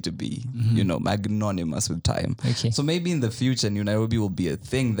ability to be magnanimous with time. Okay. So maybe in the future New Nairobi will be a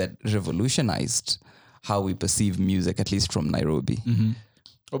thing that revolutionized how we perceive music, at least from Nairobi.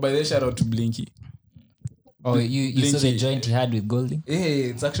 Oh, by the way, shout out to Blinky. Oh, you saw the Blinky. joint he had with Goldie? Hey,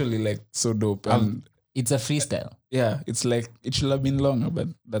 it's actually like so dope. And It's a freestyle. yeah, it's like it should have been longer, but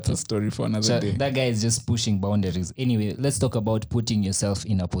that's a story for another So day. that guy is just pushing boundaries. Anyway, let's talk about putting yourself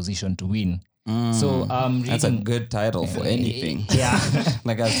in a position to win. So That's a reading, good title for anything. yeah.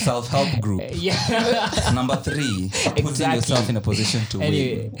 Like a self-help group. Yeah. Number 3, putting Exactly. yourself in a position to win.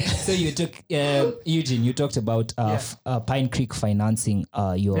 Anyway, so you took Eugene. You talked about Pine Creek financing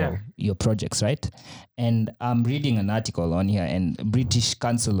your projects, right? And I'm reading an article on here, and British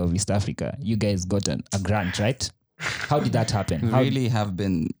Council of East Africa. You guys got a grant, right? How did that happen? How, Really have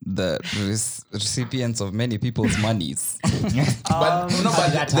been the recipients of many people's monies. how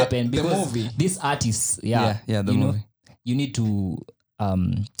did that happen? the Because movie. these artists, the you know, movie. you need to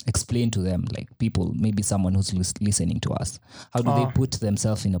explain to them, like people, maybe someone who's listening to us, how do they put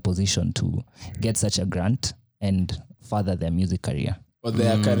themselves in a position to get such a grant and further their music career? Or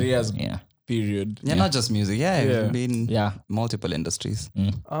their careers, Yeah. period. Yeah, not just music. Yeah, Yeah. it's been Yeah. multiple industries.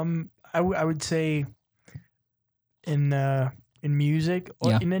 I would say in music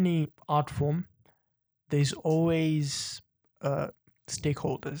or Yeah. in any art form, there's always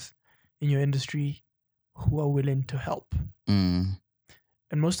stakeholders in your industry who are willing to help. Mm.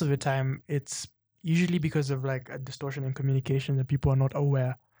 And most of the time, it's usually because of like a distortion in communication that people are not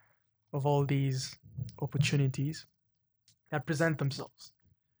aware of all these opportunities that present themselves.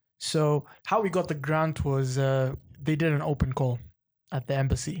 So how we got the grant was they did an open call at the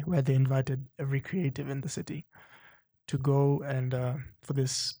embassy where they invited every creative in the city to go and for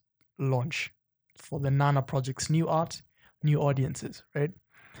this launch for the Nana Project's new art, new audiences, right?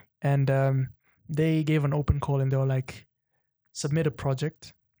 And they gave an open call and they were like, submit a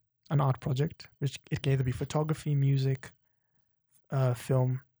project, an art project, which it can either be photography, music,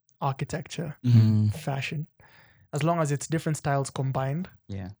 film, architecture, fashion, as long as it's different styles combined.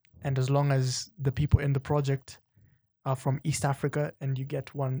 Yeah. And as long as the people in the project are from East Africa and you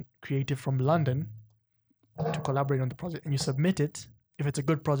get one creative from London to collaborate on the project and you submit it, if it's a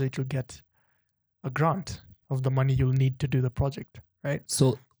good project, you'll get a grant of the money you'll need to do the project, right?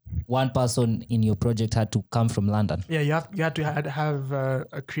 So one person in your project had to come from London. Yeah, you had to have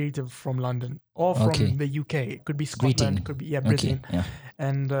a creative from London or from Okay. the UK. It could be Scotland, Britain. it could be Britain, Okay. Yeah.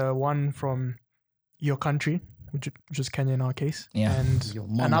 and one from your country, which is Kenya in our case, Yeah. and Your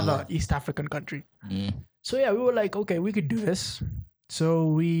mama another land. East African country. Mm. So yeah, we were like, okay, we could do this. So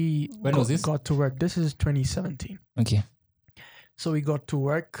we When was this? got to work. This is 2017. Okay. So we got to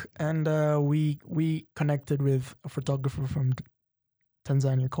work and we connected with a photographer from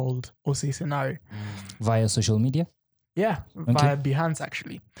Tanzania called Ose Senari. Via social media. Yeah, via Behance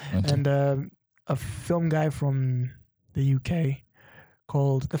actually. Okay. And a film guy from the UK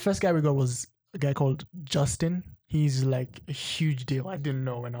called, the first guy we got was a guy called Justin. He's like a huge deal. I didn't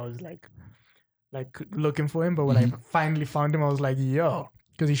know when I was like looking for him, but when I finally found him, I was like, yo,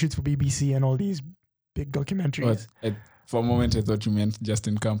 because he shoots for BBC and all these big documentaries. For a moment, I thought you meant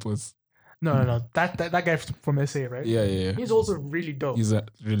Justin Campos. No. That guy from SA, right? Yeah. He's also really dope. He's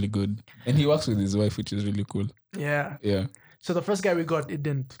really good. And he works with his wife, which is really cool. Yeah. Yeah. So the first guy we got, it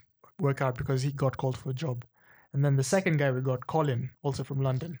didn't work out because he got called for a job. And then the second guy we got, Colin, also from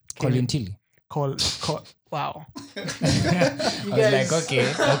London. Colin Tilly. Wow. I was like, okay.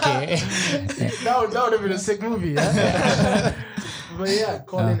 that would have been a sick movie. Yeah? But yeah,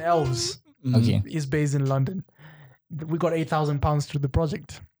 Colin Elves Okay. is based in London. We got £8,000 through the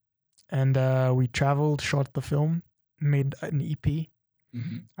project. And we traveled, shot the film, made an EP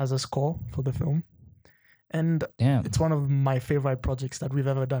as a score for the film. And Damn. it's one of my favorite projects that we've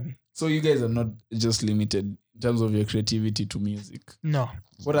ever done. So you guys are not just limited in terms of your creativity to music. No,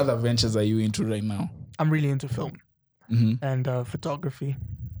 What other ventures are you into right now? I'm really into film Mm-hmm. and photography.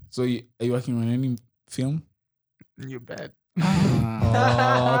 So are you working on any film? You bet.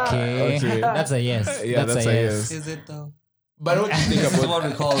 Oh, okay. Okay. That's a yes. Yeah, that's a yes. Is it though? But what do you think This is about what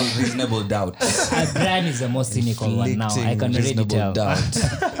we call reasonable doubt. Brian is the most cynical one now. I can already Reasonable tell. doubt.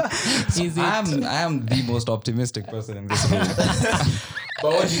 Is it? I am the most optimistic person in this room.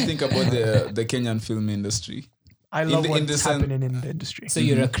 But what do you think about the Kenyan film industry? I love in the what's sen- happening in the industry. So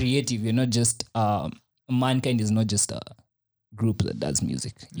you're a creative. You're not just Mankind is not just a group that does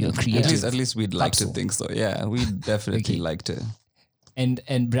music. You're creative. At least we'd like Capsule. to think so. Yeah, we'd definitely Okay. like to. And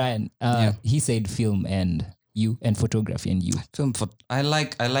Brian, he said film and you and photography and you. Film for I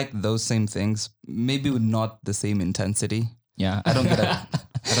like those same things. Maybe with not the same intensity. Yeah. I don't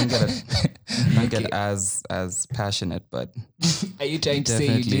get it as passionate, but Are you trying to say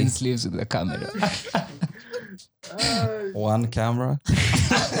Definitely. Eugene sleeps with the camera? one camera.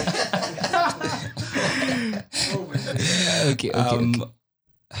 Okay.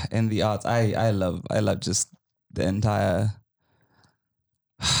 In the arts, I love just the entire.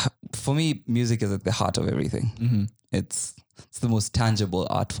 For me, music is at the heart of everything. Mm-hmm. It's the most tangible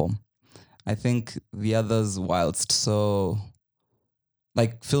art form. I think the others, whilst so,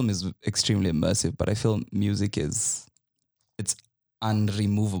 like film is extremely immersive, but I feel music it's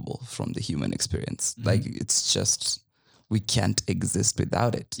unremovable from the human experience. Like it's just we can't exist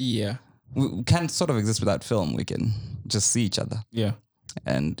without it. Yeah. We can't sort of exist without film. We can just see each other. Yeah.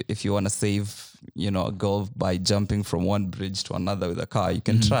 And if you want to save, a girl by jumping from one bridge to another with a car, you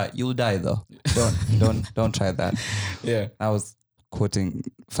can try. You'll die though. Don't try that. Yeah. I was quoting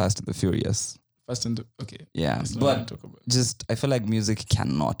Fast and the Furious. Okay. Yeah, That's not what I but talk about. just I feel like music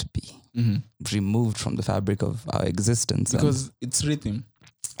cannot be removed from the fabric of our existence. And Because it's rhythm.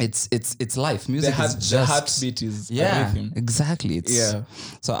 it's life. Music is just the heartbeat is a yeah, rhythm. exactly. It's Yeah.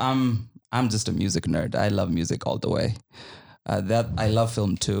 So I'm just a music nerd. I love music all the way. That I love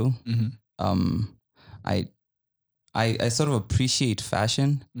film too. I sort of appreciate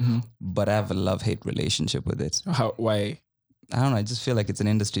fashion, but I have a love-hate relationship with it. Why? I don't know. I just feel like it's an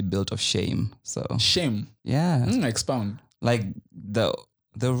industry built of shame. So Shame. yeah, Expound. like the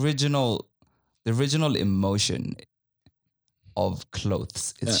original emotion of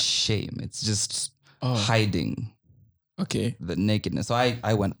clothes is Yeah. shame. It's just Oh. hiding Okay. the nakedness. So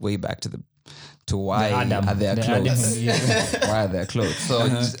I went way back to why Adam. are there The clothes? Adam, yeah. Why are there clothes? So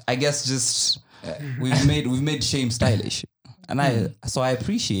I guess just we've made shame stylish. And I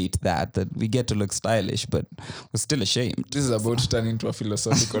appreciate that we get to look stylish, but we're still ashamed. This is about to turn into a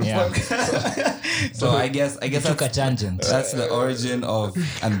philosophical Yeah. podcast. So I guess Took a tangent. that's the origin of,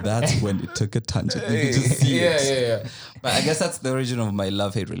 and that's when it took a tangent. You can just see yeah, it. yeah. But I guess that's the origin of my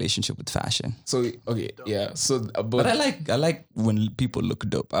love-hate relationship with fashion. So okay, yeah. So about But I like when people look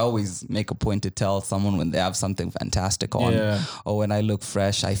dope. I always make a point to tell someone when they have something fantastic on, Yeah. or when I look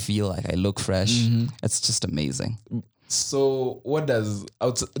fresh, I feel like I look fresh. It's just amazing. So what does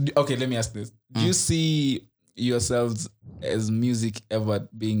okay, let me ask this. Do you see yourselves as music ever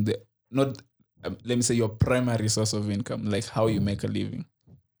being not let me say your primary source of income, like how you make a living?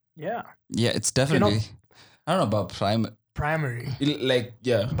 Yeah, Yeah, it's definitely. I don't know about primary. Like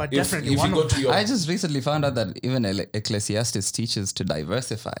yeah. But if definitely you one go of- to your I just recently found out that even Ecclesiastes teaches to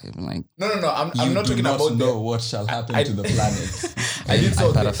diversify. I'm like, No, I'm you not do talking not about know what shall happen to the planet. I didn't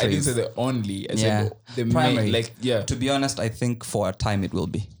say paraphrase. I didn't say the only. I Yeah. said the Primary. main, like yeah. To be honest, I think for a time it will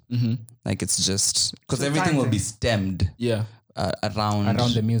be. Like it's just because So everything will time be thing. stemmed Yeah. Around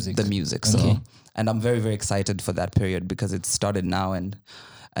the music. The music. Okay. So, and I'm very, very excited for that period because it started now and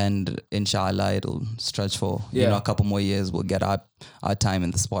inshallah it'll stretch for Yeah. a couple more years. We'll get our time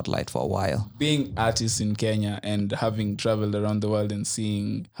in the spotlight for a while. Being artists in Kenya and having traveled around the world and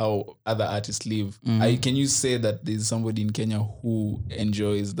seeing how other artists live, can you say that there's somebody in Kenya who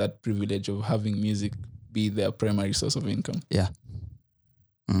enjoys that privilege of having music be their primary source of income? Yeah.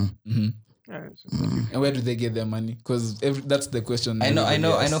 Yeah, And where do they get their money? Because that's the question. I know.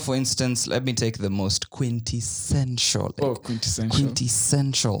 everybody asks. For instance, let me take the most quintessential. Oh, quintessential.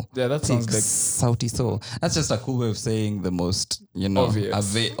 Quintessential. Yeah, that sounds Take like Sauti Soul. That's just a cool way of saying the most,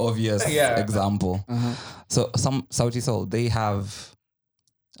 Obvious. obvious Yeah. example. So some Sauti Soul, they have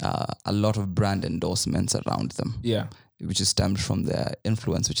a lot of brand endorsements around them, yeah. which is stemmed from their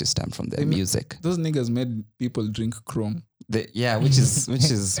influence, which is stemmed from their music. Those niggas made people drink Chrome. Which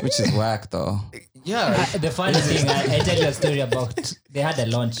is whack though. Yeah. The funny thing, I tell you a story about they had a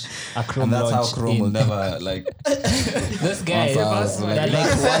launch, a Chrome And that's launch. how Chrome will never like. This guy, Like one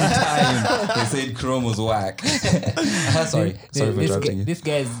time they said Chrome was whack. Sorry for interrupting you. These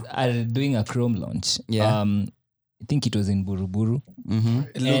guys are doing a Chrome launch. Yeah. I think it was in Buruburu.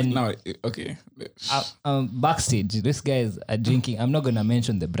 Look, And- now, okay. Backstage, these guys are drinking. I'm not gonna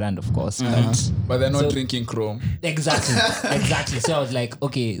mention the brand, of course, but But they're not So- drinking Chrome. exactly. So I was like,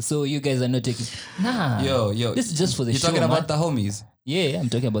 okay, so you guys are not taking. Nah, Yo, this is just for the you're show. talking about man. the homies. Yeah, I'm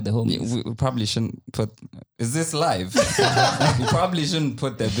talking about the homies. We probably shouldn't put. Is this live? We probably shouldn't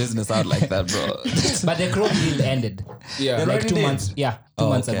put their business out like that, bro. But the Chrome deal ended. Yeah. They Like already 2 did? months. Yeah, 2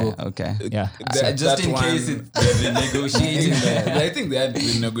 months okay, ago. Okay. Yeah. Just in one- case they've been negotiating there. I think they had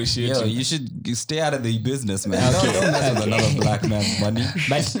been negotiating. Yo, you should stay out of the business, man. Don't mess with another black man's money.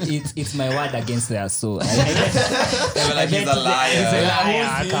 But it's my word against theirs. So I Like he's a liar. He's a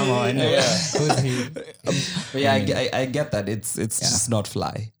liar. Come on. Yeah. Who's he? But yeah, I get that. It's just not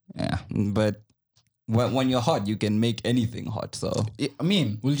fly. Yeah. But when you're hot, you can make anything hot. So I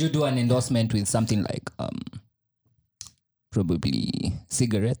mean, Will you do an endorsement with something like probably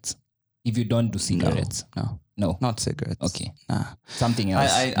cigarettes? If you don't do cigarettes, no. not cigarettes. Okay, Nah. something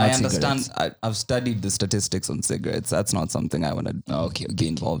else. I not understand. cigarettes. I've studied the statistics on cigarettes. That's not something I want to Okay, be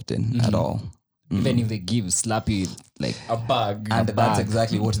involved in at all. Even if they slap you like a bag. And that's bag.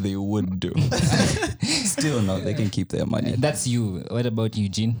 exactly what they would do. Still no, they can keep their money. that's you. What about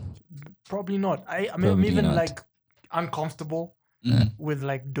Eugene? Probably not. I mean, I'm Probably even not. like uncomfortable with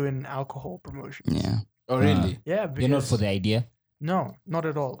like doing alcohol promotion. Yeah. Oh, really? Yeah, because You're not for the idea. no, not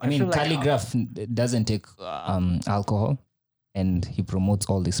at all. I mean, feel like Calligraph doesn't take alcohol, and he promotes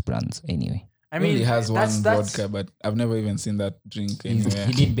all these brands anyway. I He only mean, has one that's vodka, but I've never even seen that drink anywhere.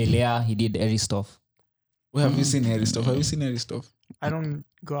 He did Belair, he did Aristoff. Where have you seen Harry stuff? Have you seen Harry stuff? I don't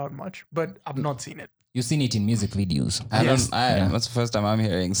go out much, but I've not seen it. You've seen it in music videos. Yes. That's the first time I'm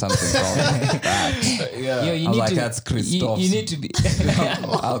hearing something called that. Yeah. Yo, you I was need like, to, that's Christoph's you need to be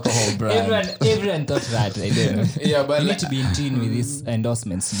alcohol brand. Everyone thought that. I don't know. Yeah, but You like, need to be in tune with these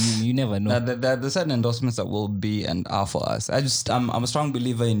endorsements. You never know. There's certain endorsements that will be and are for us. I'm a strong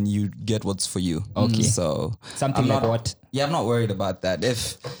believer in you get what's for you. Okay. So Something I'm like not- what? Yeah, I'm not worried about that.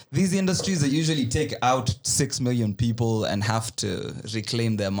 If these industries that usually take out 6 million people and have to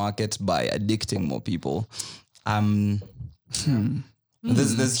reclaim their market by addicting more people,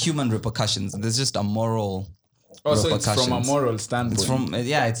 there's human repercussions. There's just a moral also it's from a repercussions. moral standpoint. It's from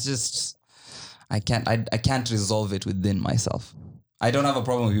it's just I can't resolve it within myself. I don't have a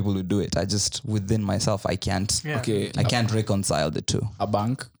problem with people who do it. I just within myself I can't. Yeah. Okay, I can't reconcile the two. a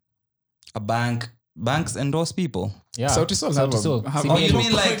bank. Banks endorse people. Yeah. Sauti Sol have a- Sol. have Oh, a- you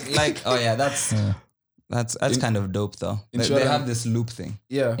mean like oh yeah, that's kind of dope though. They Insurance. have this loop thing.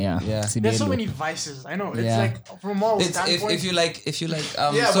 Yeah. Yeah. Yeah. There's so CBL. many vices. I know. It's Yeah. like from all It's standpoint. if you like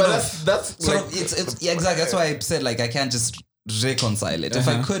Yeah, sort but of, that's sort like, of it's yeah, exactly. That's why I said like I can't just reconcile it. If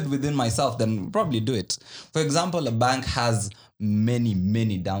I could within myself, then probably do it. For example, a bank has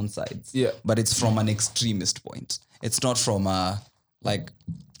many downsides. Yeah. But it's from an extremist point. It's not from a like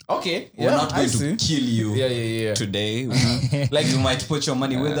okay. we're Yeah, not I going see. to kill you Yeah. today. Like you might put your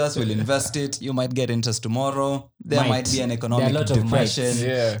money with us, we'll invest it. You might get interest tomorrow. There Might. might be an There are economic a lot of depression. mights.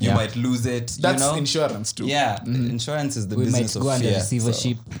 Yeah. You Yeah. might lose it. That's you know? insurance too. Yeah, insurance is the We might business of go under fear.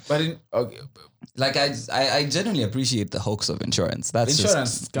 receivership. But in okay, Like I genuinely appreciate the hoax of insurance. That's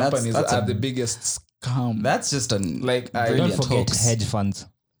insurance just, companies that's are a, the biggest scam. That's just a Like, I- Don't brilliant forget hoax. hedge funds.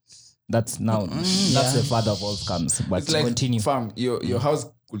 That's now that's the father of all scams. But It's like continue. fam, your house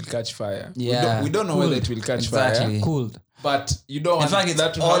will catch fire. Yeah. We don't know whether it will catch Exactly. fire. Cool. But you don't In want fact, it's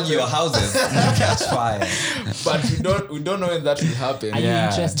that to all happen. your houses will catch fire. But we don't know when that will happen. Are you Yeah.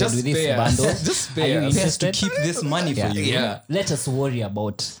 interested Just with this pay us. bundle? Just Are pay you us. Yes, to interested? keep this money for you. Yeah. Let us worry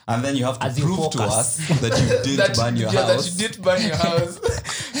about. And then you have to As you prove to focus. us that you didn't burn your That house. you did burn your house.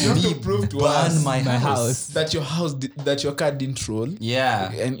 You have to prove to burn us my house. that your house that your car didn't roll.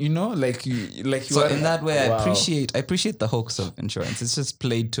 Yeah. And you know, like you So are, in that way, wow. I appreciate the hoax of insurance. It's just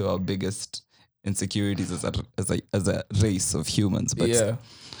played to our biggest insecurities as a race of humans. But Yeah.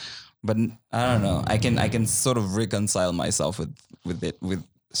 but I don't know. I can sort of reconcile myself with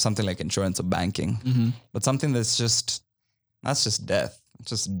something like insurance or banking. But something that's just death.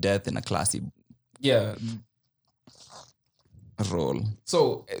 Just death in a classy Yeah. role.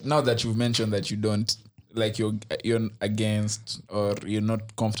 So now that you've mentioned that you don't like you're against or you're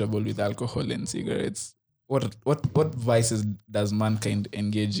not comfortable with alcohol and cigarettes, what vices does mankind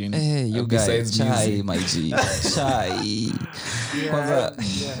engage in? Hey, you guys, besides chai, music? my G, chai. yeah,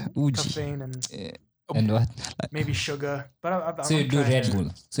 Kwanza, yeah, uji. caffeine and And what? maybe Sugar. But I'm So you do trying Red to-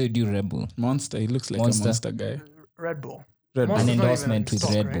 Bull. So you do Red Bull. Monster. He looks like Monster. a monster guy. Red Bull. Red Bull. Monster's An not even endorsement in with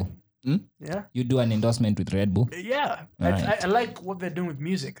stock, Red right? Bull. Yeah. You do an endorsement with Red Bull. Yeah. Alright. I like what they're doing with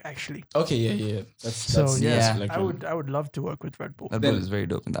music actually. Okay, yeah. That's So yeah, yeah. like I would love to work with Red Bull. Red Then- Bull is very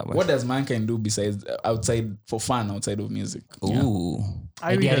dope in that way. What does Mankind do besides outside for fun outside of music? Ooh.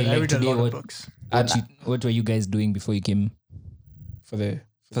 I read Ideally, a like lot today, of what- books. What were you guys doing before you came? For the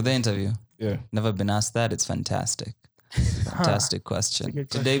For the interview. yeah. Never been asked that. It's fantastic. Fantastic question.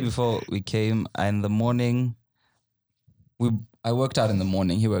 good Today question. before we came in the morning, I worked out in the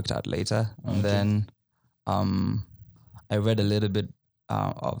morning. He worked out later, and then I read a little bit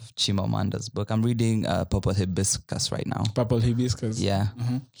of Chimamanda's book. I'm reading Purple Hibiscus right now. Purple Hibiscus. Yeah,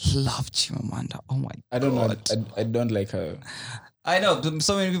 love Chimamanda. Oh my! I don't know. God. I don't like her. I know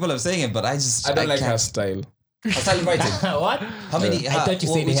so many people are saying it, but I just I don't like her can't. style. I'll start writing. What? How many? I thought you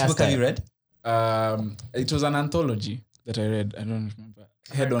said which book have hairstyle. you read? It was an anthology that I read. I don't remember.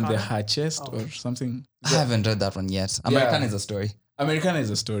 Head on the Americana? Her Chest Oh. or something. I haven't read that one yet. American is a story. Americana is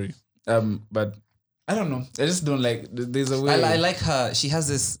a story. But I don't know. I just don't like. There's a way. I like her. She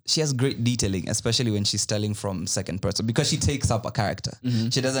has great detailing, especially when she's telling from second person, because she takes up a character.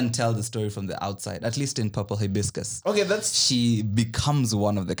 She doesn't tell the story from the outside. At least in Purple Hibiscus, Okay, that's she becomes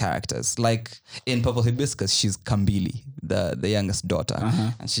one of the characters. Like in Purple Hibiscus, she's Kambili, the youngest daughter,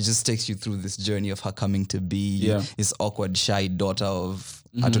 and she just takes you through this journey of her coming to be this awkward, shy daughter of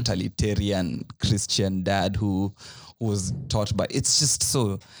a totalitarian Christian dad who was taught by. It's just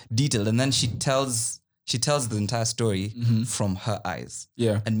so detailed, and then she tells the entire story from her eyes,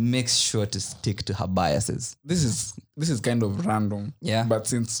 and makes sure to stick to her biases. this is kind of random. Yeah. But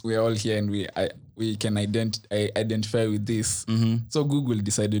since we're all here and we can identify with this, so Google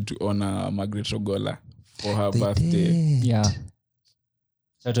decided to honor Margaret Ogola for her birthday. Yeah.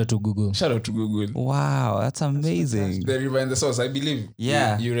 Shout out to Google. Shout out to Google. Wow, that's amazing. The River and the Source. I believe.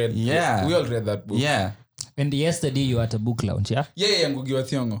 Yeah. You read. Yeah. We all read that book. Yeah. And yesterday you were at a book launch, yeah? Yeah. Ngugi wa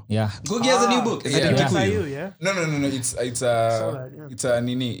Thiong'o. Yeah. Googie has a new book. Is Yeah. it That's Kikuyu? you, yeah. No. It's saw that, yeah. it's a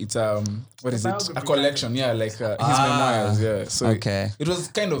nini. It's what is it? biography A collection. Yeah, like his memoirs. Yeah. So Okay. it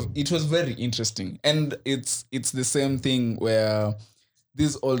was very interesting, and it's the same thing where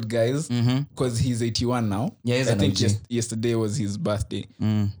these old guys, because he's 81 now. Yeah, he's I an think OG. yesterday was his birthday.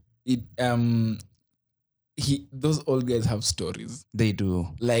 Those old guys have stories. They do.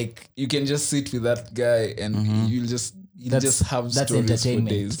 Like you can just sit with that guy and you'll just have That's stories for entertainment.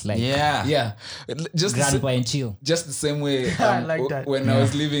 days. Like Yeah, just the, grandpa and chill. just the same way. I like that. When I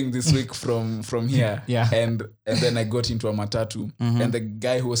was leaving this week from here, Yeah. and then I got into a matatu, and the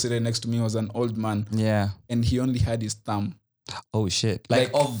guy who was sitting next to me was an old man, Yeah. and he only had his thumb, Oh shit. Like,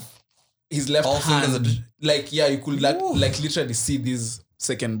 of his left all fingers hand. Like you could like literally see this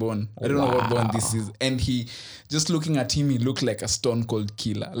second bone. I don't know what bone this is, and he just looking at him, he looked like a stone cold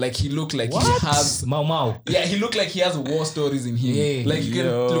killer. Like he looked like he has. Mau Mau. Yeah, he looked like he has war stories in him. Yeah. Like you can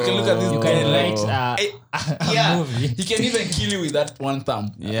look at this. You can guy. write a Yeah, movie. he can even kill you with that one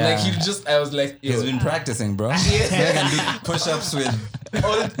thumb. Yeah. Like I was like, yo, he's been practicing, bro. He can do push-ups with.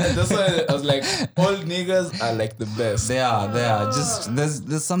 that's why I was like, old niggas are like the best. They are. Just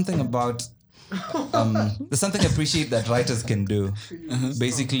there's something about. There's something I appreciate that writers can do.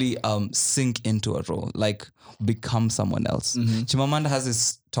 Basically, sink into a role, like become someone else. Chimamanda has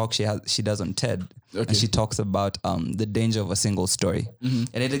this talk she does on TED, and she talks about the danger of a single story, and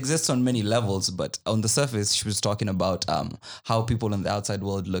it exists on many levels. But on the surface, she was talking about how people in the outside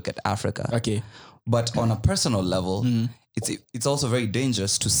world look at Africa. Okay. But on a personal level, it's also very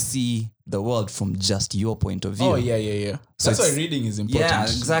dangerous to see the world from just your point of view. Oh yeah. So That's why it's- reading is important. Yeah,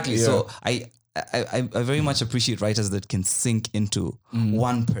 exactly. Yeah. So I very much appreciate writers that can sink into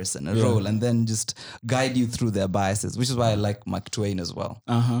one person, a role, and then just guide you through their biases, which is why I like Mark Twain as well.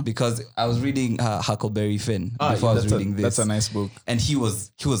 Because I was reading Huckleberry Finn before I was reading this. That's a nice book. And he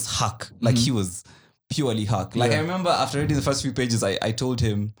was Huck. Like he was purely Huck. Like I remember after reading the first few pages, I told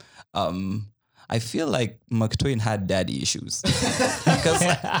him, I feel like Mark Twain had daddy issues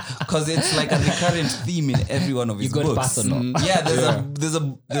because it's like a recurrent theme in every one of his got books. personal. Yeah,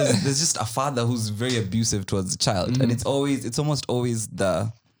 there's just a father who's very abusive towards the child, and it's almost always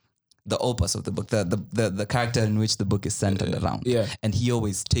the opus of the book, the character in which the book is centered around. Yeah. And he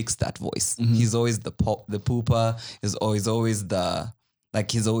always takes that voice. He's always the pooper. He's always the. Like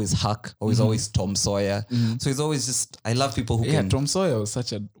he's always Huck, or he's always Tom Sawyer. So he's always just. I love people who Yeah, can. Tom Sawyer was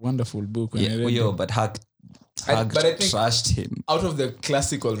such a wonderful book. When I read it. But Huck but I think- trashed him. Out of the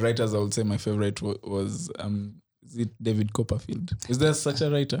classical writers, I would say my favorite was is it David Copperfield? Is there such a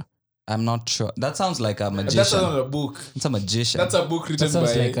writer? I'm not sure. That sounds like a That's magician. not a book. It's a magician. That's a book written That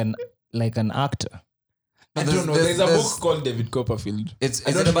sounds by like an actor. I there's- don't know. there's- There's a there's- book called David Copperfield. Is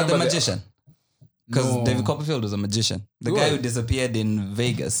I it don't about the remember magician? Because No. David Copperfield was a magician. The Who guy was? who disappeared in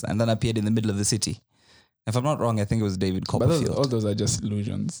Vegas and then appeared in the middle of the city. If I'm not wrong, I think it was David But those, Copperfield. all those are just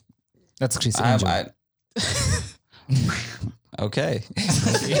illusions. That's Chris I- Angel. I- okay,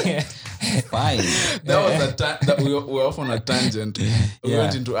 Yeah. fine. That was that we were off on a tangent. We Yeah.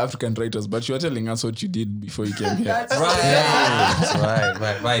 went into African writers, but you were telling us what you did before you came here.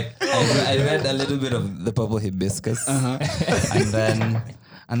 Right. I read a little bit of the Purple Hibiscus,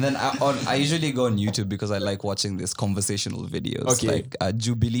 and then I usually go on YouTube because I like watching these conversational videos. Okay. Like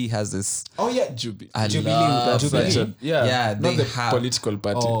Jubilee has this. Oh yeah, Jubilee. I Jubilee love with that it. section. Yeah, Yeah, not they the have- political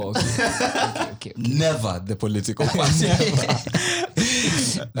party. Oh, okay. Never the political party.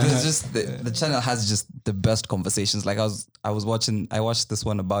 There's just the channel has just the best conversations. Like I watched this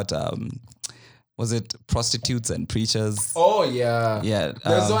one about was it prostitutes and preachers? Oh yeah, Yeah,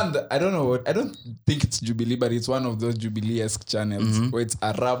 There's one that, I don't know what I don't think it's Jubilee, but it's one of those Jubilee-esque channels where it's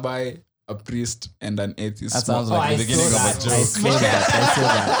a rabbi, a priest, and an atheist. That sounds Oh, like I the beginning saw of a that. joke. I saw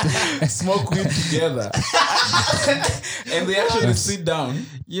that. smoke weed together, and they actually sit down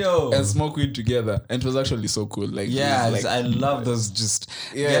Yo, and smoke weed together, and it was actually so cool. Like it yeah, was like, I love those. Just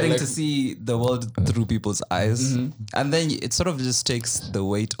Yeah, getting like- to see the world through people's eyes, and then it sort of just takes the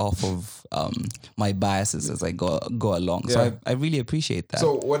weight off of my biases as I go along. Yeah. So I really appreciate that.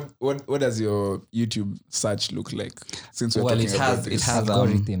 So what does your YouTube search look like? Since we're Well, talking it about has- this? it has,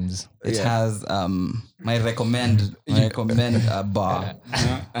 Algorithms. it yeah. has my recommend bar.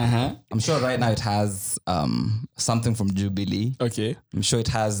 I'm sure right now it has something from Jubilee. Okay. I'm sure it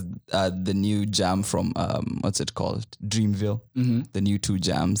has the new jam from what's it called? Dreamville. The new 2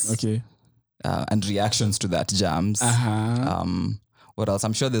 jams. Okay. And reactions to that jams. What else?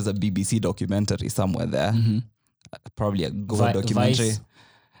 I'm sure there's a BBC documentary somewhere there. Probably a Go documentary. Vice.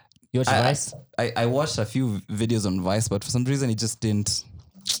 You watch I- Vice? I watched a few videos on Vice, but for some reason it just didn't.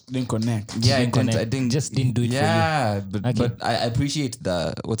 Didn't connect. Yeah, Didn't I didn't. just didn't do it for you. Yeah, but Okay. but I appreciate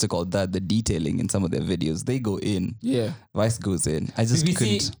the what's it called the detailing in some of their videos. They go in. Yeah. Vice goes in. I just BBC,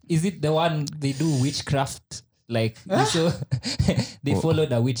 couldn't. is it the one they do witchcraft? Like so they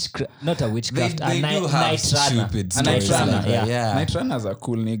followed a witchcraft, not a witchcraft, They a do have night runner. stupid A night stories runner, like that, yeah. Night runners are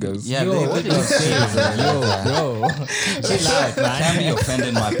cool niggas. Yeah, Yo, they what do did you have say? stupid Yo, bro. Chill out, Can't be man.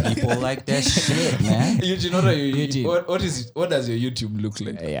 offending my people like that shit, man. Eugene, what are you? Eugene. What does your YouTube look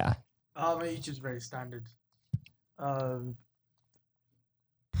like? Yeah. My YouTube's very standard.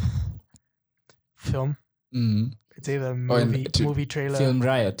 Film. Mm. It's either Oh, and movie trailer Film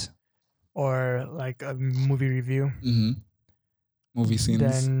Riot. or like a movie review. Mm-hmm. Movie scenes.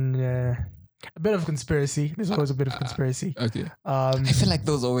 Then a bit of conspiracy. There's always a bit of conspiracy. Okay. Um, I feel like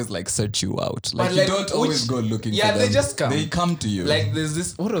those always like search you out. Like But, you like, don't always which- go looking yeah, for they them. just come. They come to you. Like there's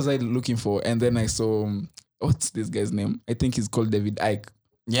this. What was I looking for? And then I saw. What's this guy's name? I think he's called David Icke.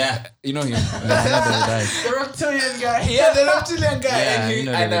 yeah. You know him? the reptilian guy. Yeah, the reptilian guy. Yeah, and you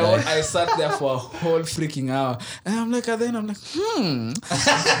know and David Icke. I sat there for a whole freaking hour. And I'm like,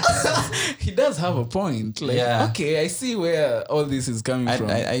 he does have a point. Like, Yeah. okay, I see where all this is coming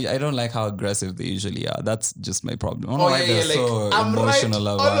from. I don't like how aggressive they usually are. That's just my problem. I don't Oh, know why yeah, they're yeah, like, so I'm right, emotional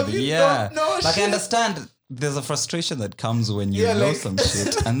all about of it. you Yeah. don't know Like I shit. understand there's a frustration that comes when you Yeah, know like- some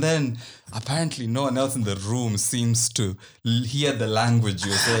shit and then apparently no one else in the room seems to hear the language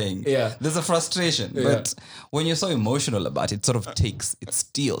you're saying. Yeah. There's a frustration. Yeah. But when you're so emotional about it, it sort of it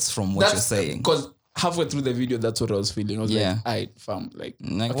steals from what you're saying. Because halfway through the video, that's what I was feeling. I was Yeah. like, I fam, like,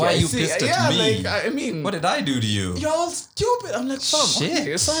 Like, okay, why are I you see- pissed yeah, at me? Like, I mean, What did I do to you? you're all stupid. I'm like, fam, Shit.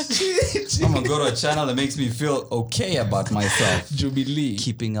 okay, so chill. I'm gonna go to a channel that makes me feel okay about myself. Jubilee.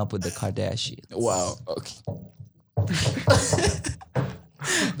 Keeping up with the Kardashians. Wow. Okay.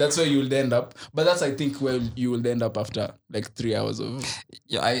 That's where you'll end up. But that's, I think, where you will end up after like 3 hours of.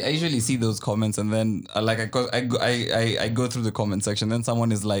 Yeah, I usually see those comments and then I go through the comment section. Then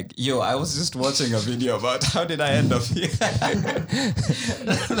someone is like, "Yo, I was just watching a video about how did I end up here."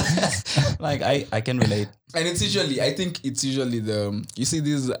 Like I can relate. And it's usually, I think it's usually you see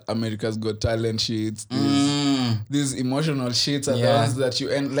these America's Got Talent sheets, these emotional sheets are the Yeah. ones that you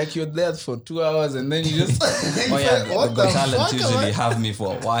end, like you're there for 2 hours and then you just. Oh yeah, the Got Talent usually have me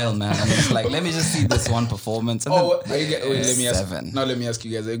for a while, man. And it's like, let me just see this one performance. And Oh, then, are you wait, let me ask. 7. Now let me ask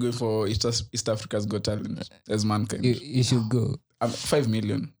you guys. Are you going for East Africa's Got Talent as mankind? You should go. 5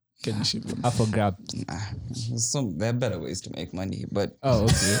 million. Can you ship them? Up for grab. there are better ways to make money, but Oh,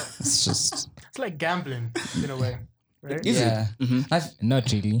 okay. it's just It's like gambling in a way, right? Is yeah. it? Mhm.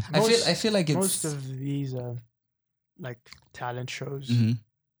 Not really. I feel like it's Most of these like talent shows, Mhm.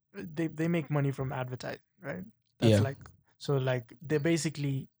 they make money from advertising, right? That's Yeah. like so like they're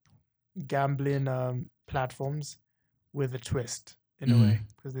basically gambling platforms with a twist in a way,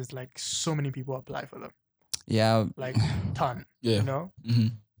 because there's like so many people apply for them, Yeah. like ton, Yeah. you know.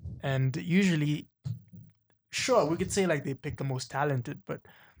 Mhm. And usually, sure, we could say like they pick the most talented, but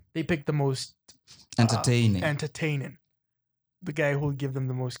they pick the most Entertaining. the guy who will give them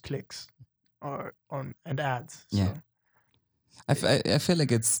the most clicks or on and ads. So. Yeah. I feel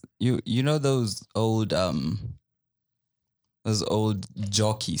like it's you know those old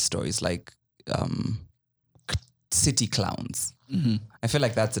jockey stories like city clowns. Mhm. I feel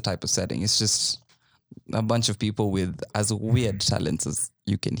like that's the type of setting. It's just a bunch of people with as weird talents as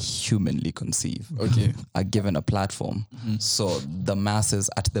you can humanly conceive. Okay. Are given a platform, so the masses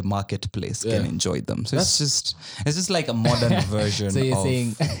at the marketplace can Yeah. enjoy them. So it's just like a modern version So you're of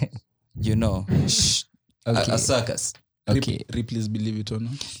saying, a circus. okay. Ripley's Believe It or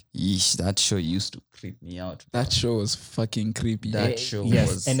Not. Yeesh, that show used to creep me out. That show was fucking creepy. That show Yes,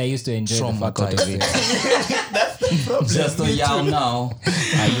 was and I used to enjoy the fuck out of traumatizing. it. Just so y'all know,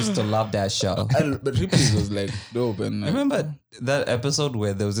 I used to love that show. But Ripley's was like dope and I remember that episode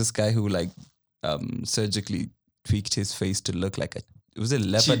where there was this guy who like surgically tweaked his face to look like was it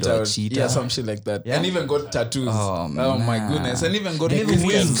leopard or a cheetah? Yeah, some shit like that. Yeah? And even got tattoos. Oh, my man. goodness. And even got The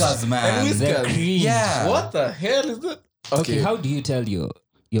whiskers, man. And The whiskers. cringe. Yeah. What the hell is that? Okay, how do you tell your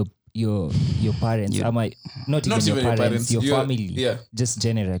parents? You- Am I not even your parents, your family? Yeah. Just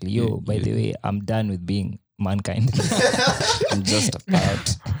generally. By the way, I'm done with being mankind. I'm just about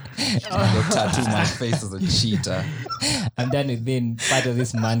to tattoo my face as a cheetah. I'm done with being part of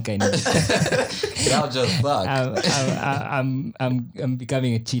this mankind. That'll just suck. I'm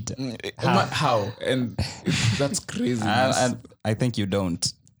becoming a cheetah. How? And that's crazy. I think you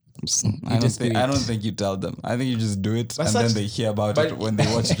don't. I just do it. don't think you tell them. I think you just do it, But and such- then they hear about but- it when they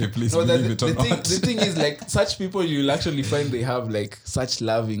watch Ripley's No, Believe It or Not. the thing is, like, such people, you'll actually find they have like such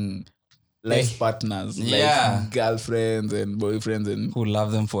loving life partners, Yeah. like girlfriends and boyfriends, and Who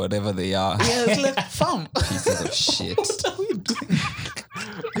love them for whatever they are. yeah, it's like fam. Pieces of shit. What are we doing?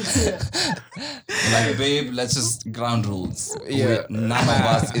 Like, babe, let's just ground rules. Yeah. None of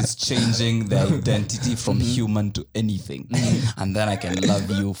us is changing the identity from human to anything. And then I can love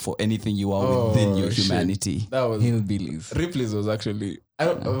you for anything you are within your shit. humanity. That was Hillbillies. Ripley's was actually.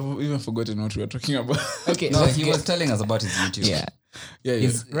 I've even forgotten what we were talking about. Okay, No, let's he get- was telling us about his YouTube. Yeah. yeah.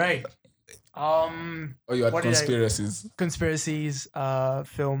 Is- Right. Oh, you had what did I- conspiracies. Conspiracies,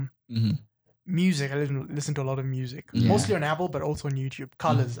 film, Mhm. music. I listen to a lot of music, mostly on Apple, but also on YouTube.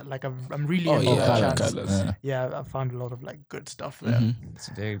 Colors, like I'm really Oh, into yeah, that Colors. channel. Yeah, I found a lot of like good stuff there. Mm-hmm. It's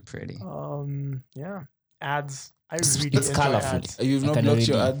very pretty. Yeah, ads. I really it's enjoy colourful. ads. You've I not can blocked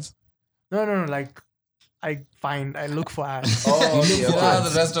your already- ads. No. Like I look for ads. Oh, okay. Yeah,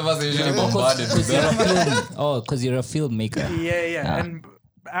 the rest of us are usually bombarded with them. Because you're a filmmaker. Yeah, and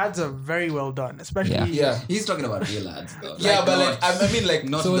ads are very well done, especially. Yeah. He's talking about real ads, though. Yeah, but like I mean, like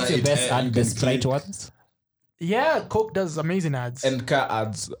not So what's that your best you ad? can The Sprite click. ones? Yeah, Coke does amazing ads. and car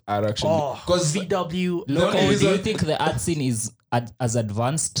ads are actually oh, because VW. Local, only do you reason- think the ad scene is as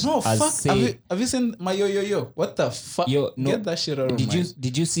advanced no as fuck. say? Have you seen my yo? What the fuck? Yo, no. Get that shit out of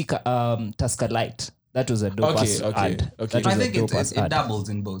Did you see Tusker Light? That was a dope Okay, ass okay, ad. okay. That I was a think dope ass it ad. dabbles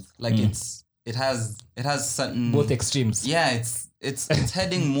in both. Like it has certain Both extremes. Yeah, it's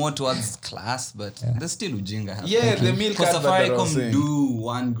heading more towards class, but there's still ujinga happening. Yeah, the milk Because ad that I was Safaricom saying. do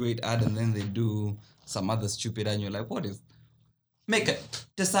one great ad and then they do some other stupid ad and you're like, what is?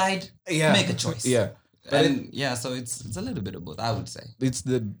 Decide, Yeah. make a choice. Yeah. And yeah, so it's a little bit of both, I would say. It's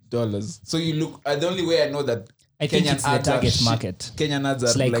the dollars. So you look. The only way I know that I think Kenyan it's the ads are target shit. market. Kenyan ads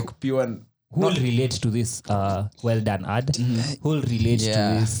It's are like- like pure. Who will relate to this well done ad? Who will relate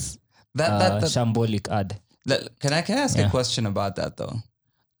Yeah. to this That shambolic ad? Can I ask a question about that though?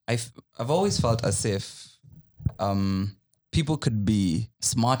 I've always felt as if people could be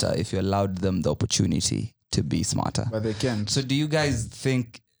smarter if you allowed them the opportunity to be smarter. But they can't. So do you guys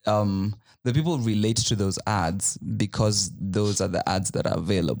think the people relate to those ads because those are the ads that are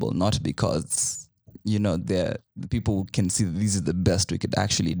available, not because the people can see that these are the best we could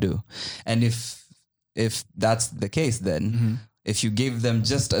actually do? And if that's the case, then if you gave them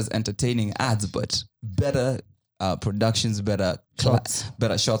just as entertaining ads but better productions, better shots,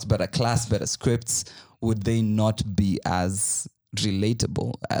 better class, better scripts, would they not be as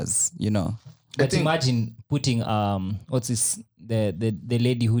relatable as But imagine putting what's this the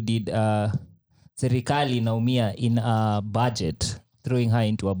lady who did Serikali Naumia in a budget, throwing her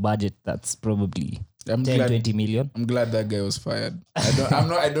into a budget that's probably I'm 10, glad 20 million. I'm glad that guy was fired.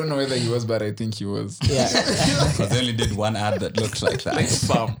 I don't know whether he was, but I think he was. Yeah. Because they only did one ad that looked like that.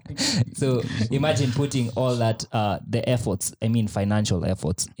 Spam. So imagine putting all that, the efforts, I mean financial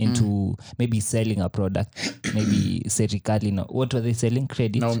efforts, into maybe selling a product, maybe Serikali. What were they selling?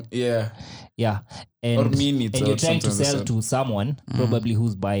 Credit? No, yeah. Yeah. Or minutes And or you're trying to sometimes sell so. to someone probably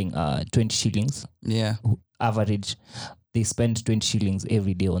who's buying 20 shillings, Yeah. average. They spend 20 shillings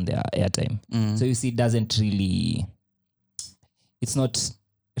every day on their airtime. So you see, it doesn't really, it's not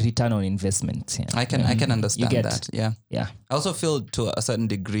return on investment. Yeah. I can understand get- that. Yeah. Yeah. I also feel to a certain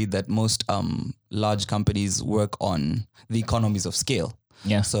degree that most large companies work on the economies of scale.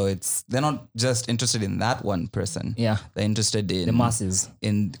 Yeah. So they're not just interested in that one person. Yeah. They're interested in The masses.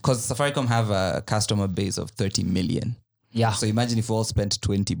 because Safaricom have a customer base of 30 million. Yeah. So imagine if we all spent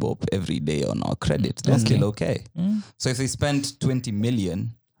 20 bob every day on our credit. That's still okay. So if they spend 20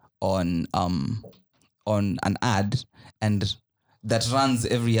 million on an ad and that runs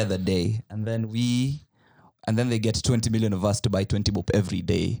every other day, and then they get 20 million of us to buy 20 bob every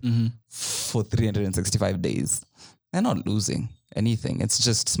day for 365 days, they're not losing anything. It's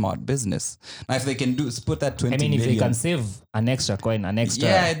just smart business. Now if they can put that 20 I mean, if million, they can save an extra coin, an extra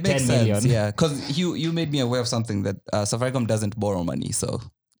yeah, it makes 10 million. sense. Yeah, because you made me aware of something that Safaricom doesn't borrow money. So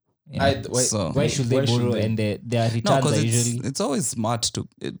Yeah. So- Why should they borrow? And their returns no, are because usually it's always smart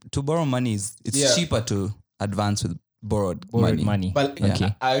to borrow money. It's Yeah. cheaper to advance with borrowed borrowed money. money. But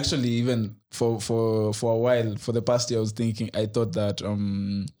Okay. I actually, even for a while, for the past year, I was thinking, I thought that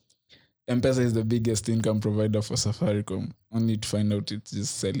M-Pesa is the biggest income provider for Safaricom, only to find out it's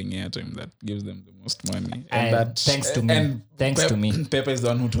just selling airtime that gives them the most money. And that thanks to me. And Thanks to me. Pepper is the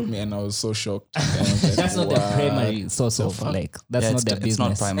one who told me, and I was so shocked. And I was like, That's not their "What primary source the of fuck?" like. That's Yeah, not their it's not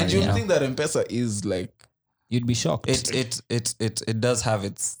business. primary. And you Yeah. think that M-Pesa is like You'd be shocked. It does have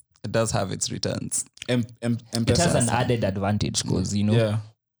its returns. M-Pesa? It has an added advantage because Yeah.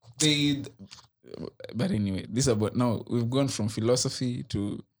 But anyway, this about now we've gone from philosophy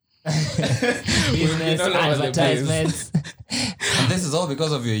to business, been all over the place. advertisements. And this is all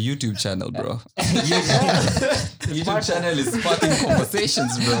because of your YouTube channel, bro. YouTube channel is sparking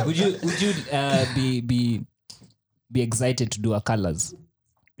conversations, bro. would you be excited to do a colors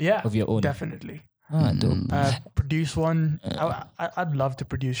Yeah, of your own? definitely. Dope. Produce one. I'd love to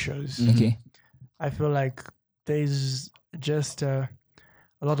produce shows. Okay. I feel like there's just a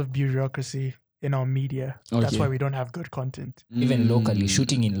lot of bureaucracy in our media. That's Okay. why we don't have good content. Even locally,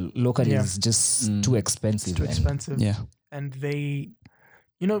 shooting in locally Yeah. is just too expensive. It's too man. expensive. Yeah. And they,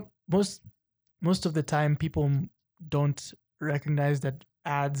 most of the time people don't recognize that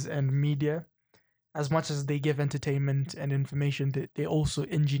ads and media, as much as they give entertainment and information, they also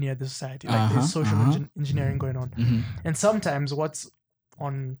engineer the society. Like there's social engineering going on. And sometimes what's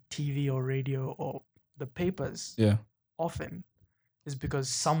on TV or radio or the papers Yeah. often is because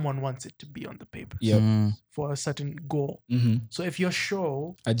someone wants it to be on the papers Yep. for a certain goal. Mm-hmm. So if your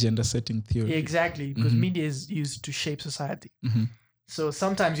show, Agenda setting theory. exactly, because media is used to shape society. Mhm. So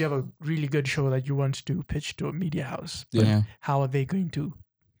sometimes you have a really good show that you want to pitch to a media house. Yeah. How are they going to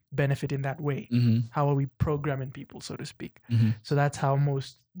benefit in that way? Mm-hmm. How are we programming people, so to speak? Mhm. So that's how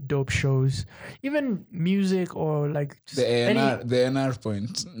most dope shows, even music or like just The any, ANR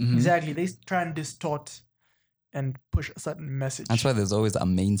point. Mhm. exactly, they try and distort and push a certain message. That's why there's always a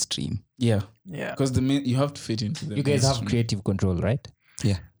mainstream. Yeah, Yeah, because you have to fit into the. You guys have mainstream. creative control, right?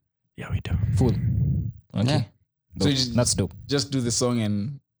 yeah, we do. Full. Okay. Yeah. So Dope. you just- That's dope. Just do the song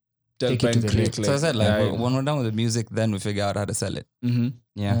and tell Take it to Pine the Creek, next. So I said, like, yeah, when we're done with the music, then we figure out how to sell it. mhm.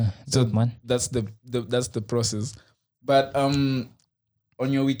 Yeah. So Dope, man. that's the process. But on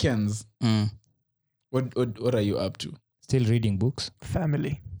your weekends, Mm. what are you up to? Still reading books.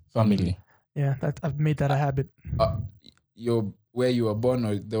 Family. Family. Yeah, that I've made that a habit. Your where you were born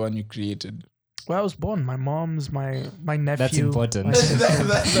or the one you created? Where I was born, my mom's, my nephew. That's important. my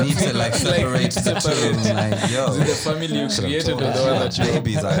sister. You need to like separate the two. Like, yo. Is it the family you Should've created or told the one that. that you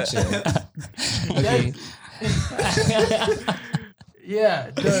Babies, actually. Okay. Yeah,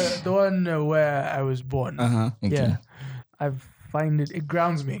 the one where I was born. Uh-huh. Okay. Yeah, I find it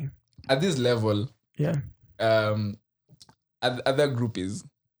grounds me. At this level, Yeah, other groupies.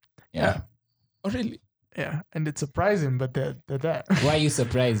 Yeah. Oh really? yeah, and it's surprising, but they're there Why are you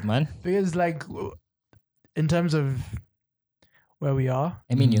surprised, man? because, like, in terms of where we are,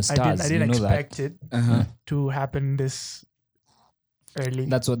 I mean, you're I stars. didn't you know expect it Uh-huh. to happen this early. that.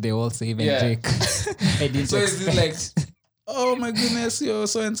 That's what they all say, even Yeah. Drake. I didn't So is it expect. like, oh my goodness, you're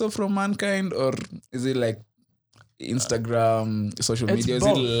so and so from Mankind, or is it like Instagram, social It's media?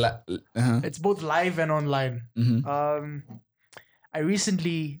 both. Is it It's both live and online. Mhm. I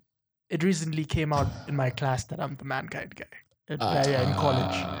recently it recently came out in my class that I'm the mankind guy. In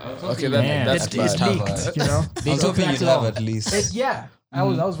college. Okay, Man. that's It bad. leaked, you know. I was hoping you'd have at least. I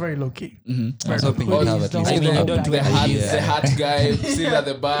was very low key. I was hoping you'd have at least. I mean, you a don't wear idea. hats. The hat guy sitting at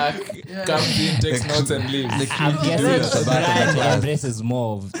the back, comes in, takes notes, and leaves. I'm Dude guessing at the back of the Brian class. embraces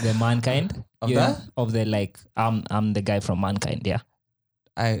more of the mankind. Of You that? know, of the like, I'm the guy from mankind. Yeah.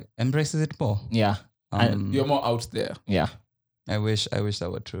 I embraces it more. Yeah. You're more out there. Yeah. I wish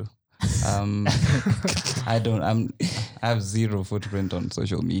that were true. I don't. I have zero footprint on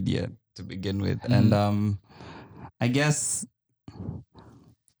social media to begin with, and I guess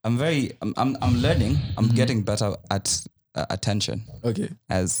I'm learning. I'm getting better at attention Okay.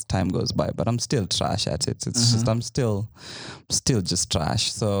 as time goes by, but I'm still trash at it. It's just I'm still just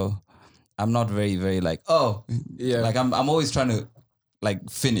trash. So I'm not very very like like I'm always trying to like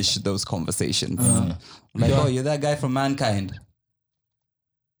finish those conversations. Like, oh, you're that guy from Mankind.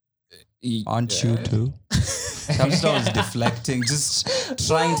 Aren't you too? I'm just always deflecting, just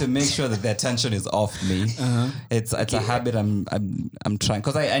trying to make sure that the attention is off me. It's a habit I'm trying,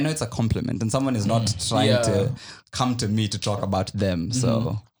 because I know it's a compliment, and someone is not trying to come to me to talk about them.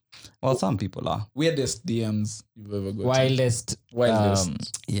 So, well, some people are. Weirdest DMs you've ever got? Wildest.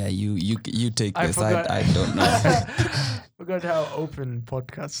 Yeah, you take I this. forgot. I don't know. Forgot how open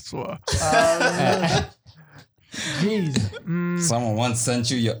podcasts were. Jeez. Someone once sent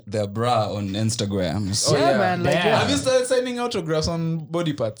you their bra on Instagram. So Yeah, man. Like, Damn. Have you started signing autographs on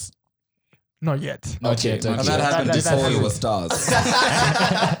body parts? not yet. Not yet. not and Okay. that happened That before you happened. were stars.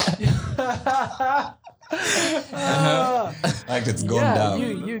 Like it's gone down.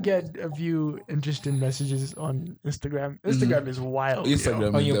 You get a few interesting messages on Instagram. Instagram is wild. yo.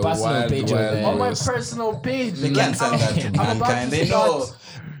 Instagram On is your the personal wild, page or wild the- On my west. personal page. They can't send that to I'm about mankind. to They know. start,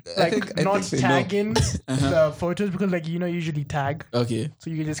 like I not think they know. tagging the photos, because like usually tag, Okay. so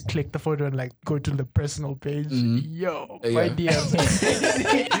you can just click the photo and like go to the personal page. Yo, Yeah. my DM.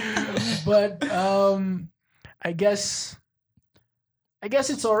 But I guess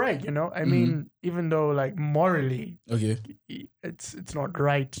it's all right. I mean, even though like morally Okay. it's not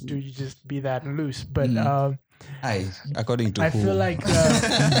right to just be that loose, but According to I who? feel like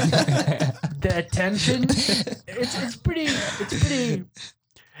the attention,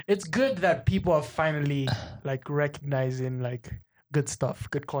 it's good that people are finally like recognizing like good stuff,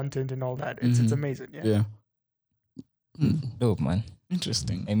 good content and all that. It's amazing. Yeah. Dope, man.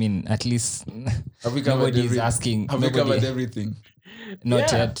 Interesting. I mean, at least Have we covered nobody is every- asking. Have we nobody- covered everything?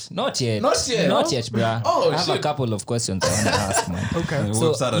 Not Yeah. yet. Not yet. Not yet? Not yet, bruh. Oh, I have a shit. couple of questions I want to ask, man. Okay.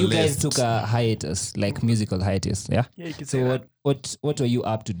 Whips out So a you guys list. took a hiatus, like musical hiatus, yeah? Yeah, you can say So that. what were you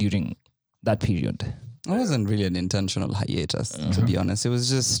up to during that period? It wasn't really an intentional hiatus, to be honest. It was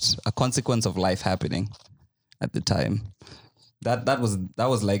just a consequence of life happening at the time. That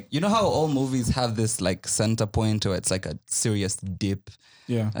was like, you know how all movies have this like center point where it's like a serious dip,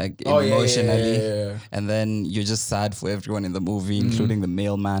 Yeah. like Oh, yeah, emotionally, yeah. and then you're just sad for everyone in the movie, including the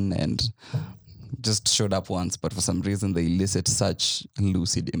mailman, and just showed up once, but for some reason they elicit such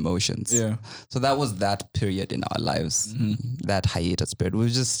lucid emotions. Yeah. So that was that period in our lives, that hiatus period. We were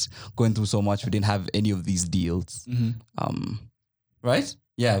just going through so much. We didn't have any of these deals. Right?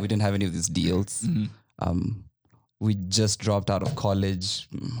 Yeah, we didn't have any of these deals. We just dropped out of college.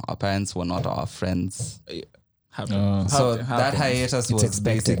 Our parents were not our friends. So that hiatus was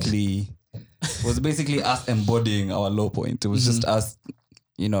expected. basically us embodying our low point. It was just us,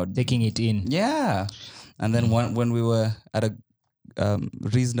 Taking it in. yeah. And then when we were at a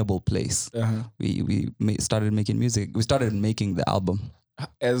reasonable place, we started making music. We started making the album.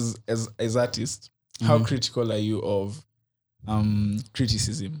 As artists, how critical are you of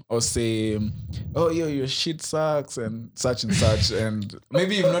criticism, or say, oh, your shit sucks and such, and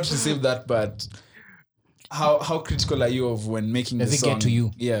maybe you've not received that, but how critical are you of when making Does the it song? get to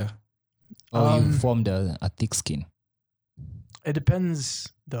you? Yeah. Or you formed a thick skin? It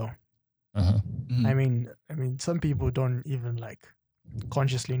depends though. Uh-huh. I mean, some people don't even like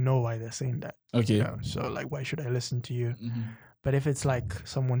consciously know why they're saying that. Okay. So like, why should I listen to you? But if it's like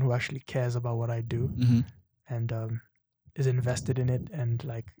someone who actually cares about what I do and is invested in it and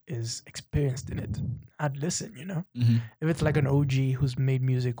like is experienced in it, I'd listen. If it's like an OG who's made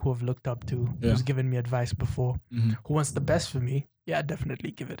music, who I've looked up to, who's given me advice before, who wants the best for me, yeah, I'd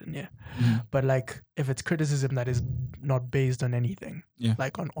definitely give it an ear. But like, if it's criticism that is not based on anything,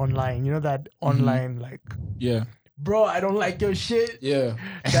 like on online, that online like, Yeah. bro, I don't like your shit. Yeah.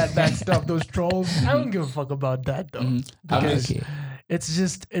 That stuff, those trolls. I don't give a fuck about that though. Because Okay. it's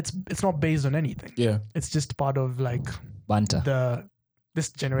just it's not based on anything. Yeah. It's just part of like Banter. the this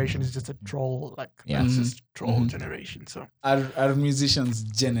generation is just a troll, like Yeah. racist troll generation. So Are musicians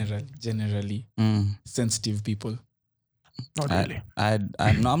generally sensitive people? not really.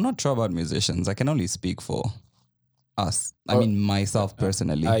 I'm not sure about musicians. I can only speak for us. I mean myself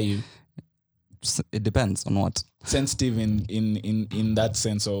personally. Are you It depends on what. sensitive in that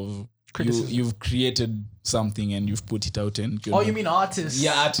sense of Criticism. you've created something and you've put it out and Oh, you mean artists?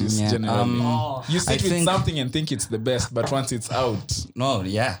 yeah, artists Yeah, generally. Oh. You sit I with think- something and think it's the best, but once it's out, No,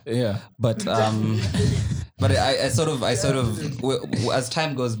 yeah. yeah. But I sort of as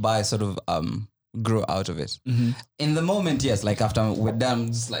time goes by, I sort of grow out of it. In the moment, yes, like after we're done, I'm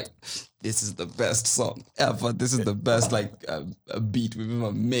just like, this is the best song ever. This is the best like a beat we've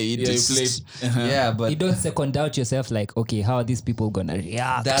ever made. Yeah, you It's played. just- Uh-huh. Yeah, but You don't second doubt yourself, like, okay, how are these people gonna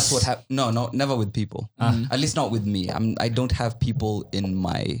react? that's what happened. No, never with people. At least not with me. I don't have people in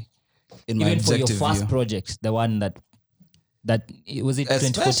my Even for your objective first view. project, the one that was it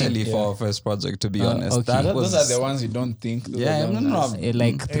 2014? Especially for our first project, to be honest. okay. That Those was are the ones you don't think. Those yeah, are the no, ones-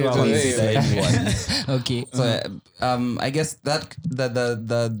 Like throughout. yeah, same one. Okay. So I guess that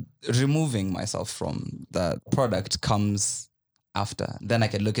the removing myself from the product comes after. Then I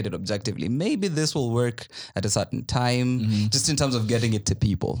can look at it objectively. Maybe this will work at a certain time, just in terms of getting it to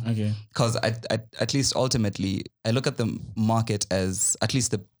people. Okay. Because at least ultimately, I look at the market as at least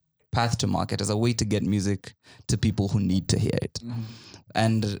the path to market as a way to get music to people who need to hear it,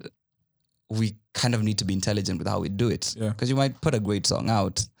 and we kind of need to be intelligent with how we do it. Yeah. Because you might put a great song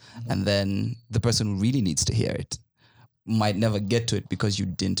out, and then the person who really needs to hear it might never get to it because you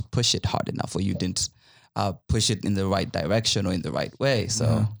didn't push it hard enough, or you didn't push it in the right direction or in the right way.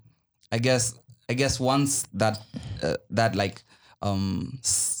 So I guess once that like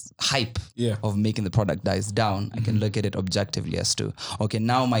hype Yeah. of making the product dies down, I can look at it objectively as to, okay,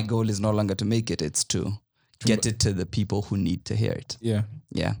 now my goal is no longer to make it, it's to get it to the people who need to hear it. Yeah.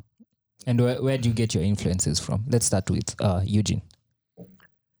 Yeah. And where do you get your influences from? Let's start with Eugene.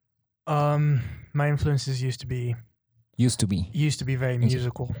 My influences used to be very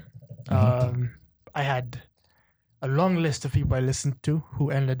musical. I had a long list of people I listened to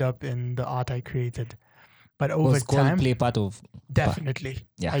who ended up in the art I created. But over Was time, Coldplay part of? definitely.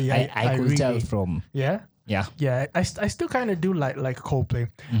 Yeah, I could tell really- from. Yeah, Yeah. yeah. I still kind of do like Coldplay,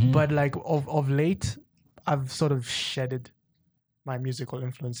 but like of late, I've sort of shedded my musical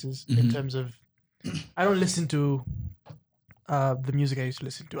influences in terms of I don't listen to the music I used to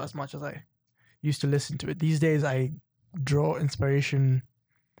listen to as much as I used to listen to it. These days, I draw inspiration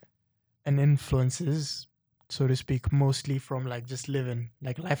and influences, so to speak, mostly from like just living,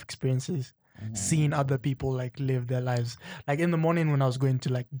 like life experiences, seeing other people like live their lives. Like in the morning when I was going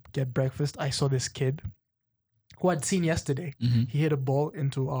to like get breakfast, I saw this kid who I'd seen yesterday. He hit a ball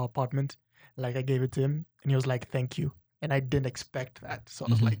into our apartment. Like I gave it to him and he was like, "Thank you." And I didn't expect that. So I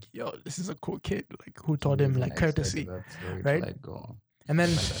was like, yo, this is a cool kid. Like who taught him like courtesy. right? And then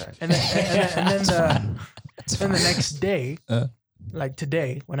the next day, like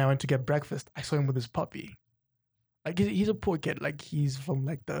today, when I went to get breakfast, I saw him with his puppy. Like he's a poor kid. Like he's from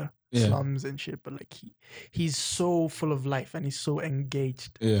like the slums and shit, but like he's so full of life and he's so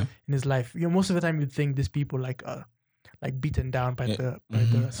engaged Yeah. in his life. You know, most of the time you think these people like beaten down by the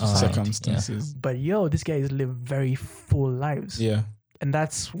society. Circumstances. But yo, this guy has lived very full lives. Yeah. And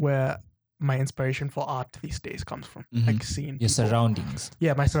that's where my inspiration for art these days comes from. Like seeing Your people. surroundings.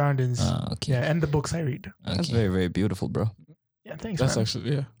 Yeah, my surroundings. Okay. Yeah, and the books I read. That's Okay. very, very beautiful, bro. Yeah, thanks, That's man.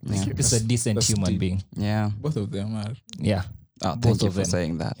 actually yeah. Yeah. Just a decent that's human deep. being. Yeah. Both of them are. Yeah. Oh, Both thank you of for them.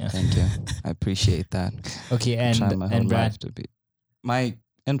 saying that. Yeah. Thank you. I appreciate that. Okay, Try my whole and Brad. life to be my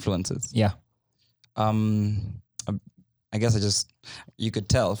influences. Yeah. I guess you could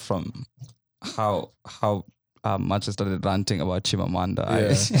tell from how much I started ranting about Chimamanda.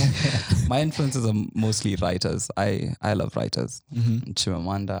 Yeah. My influences are mostly writers. I love writers.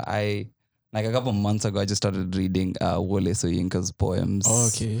 Chimamanda. Like a couple of months ago, I just started reading Wole Soyinka's poems. Oh,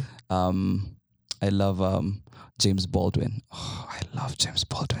 okay. I love James Baldwin. Oh, I love James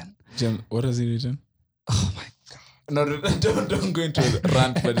Baldwin. Jim, what has he written? Oh my No, don't go into a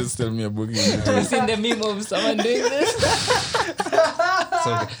rant, but just tell me a book. Have you seen the meme of someone doing this? So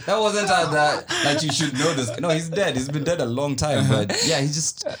that wasn't that like you should know this. No, he's dead. He's been dead a long time. But yeah,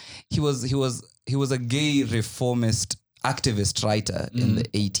 he was a gay reformist activist writer in the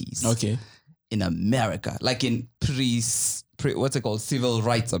 80s. Okay. In America, like in pre what's it called, civil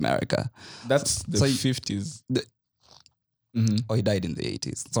rights America. That's the So 50s. Oh, he died in the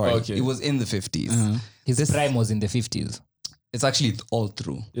 80s. Sorry, Okay. it was in the 50s. His prime was in the 50s. It's actually all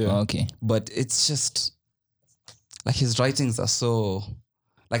through. Yeah. Okay. But it's just like his writings are so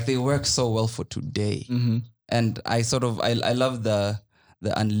like they work so well for today. And I love the the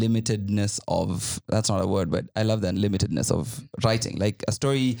unlimitedness of, that's not a word, but I love the unlimitedness of writing. Like a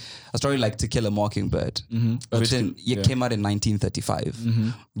story like To Kill a Mockingbird, written, it came out in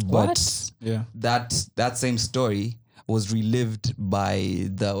 1935. But Yeah. that same story was relived by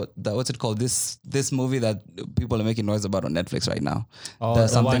the what's it called? This movie that people are making noise about on Netflix right now. Oh, The the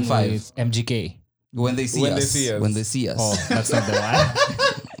Something one Five. with MGK. When they see us. When they see us. Oh, that's not the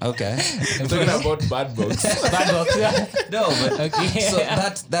one. Okay. I'm talking about Bad Box. Bad box. No, but Okay. so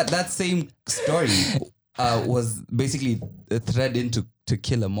that same story was basically a thread into To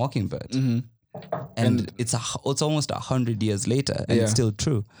Kill a Mockingbird. And it's almost 100 years later, and it's still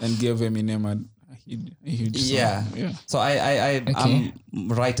true. And give Eminem a huge song. Yeah. So I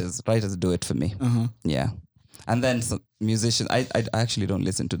writers do it for me. Yeah. And then some musicians, I actually don't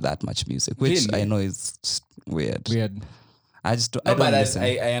listen to that much music, which Really? I know is just weird. I just No, I don't but listen.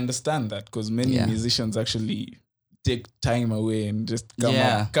 I understand that because many Yeah. musicians actually take time away and just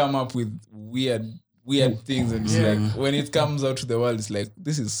come up with weird things, and it's like when it comes out to the world, it's like,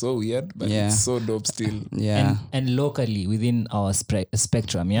 this is so weird, but it's so dope still. Yeah. And locally within our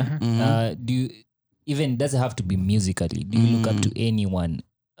spectrum, do you even, doesn't have to be musically, do you look up to anyone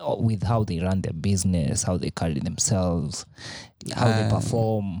with how they run their business, how they carry themselves, how they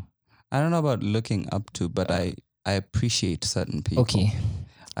perform? I don't know about looking up to, but I appreciate certain people. Okay.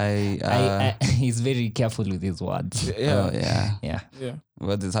 I He's very careful with his words. oh yeah. Yeah.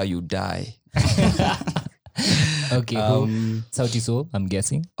 Well, this is how you die. Okay. Sauti Sol, I'm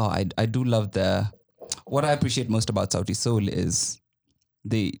guessing. Oh, I do love what I appreciate most about Sauti Sol is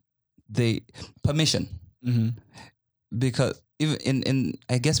the permission. Because even in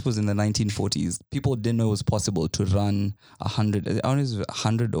I guess it was in the 1940s, people didn't know it was possible to run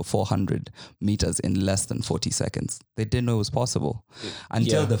 100 or 400 meters in less than 40 seconds. They didn't know it was possible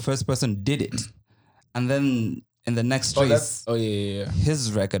until the first person did it. And then in the next race,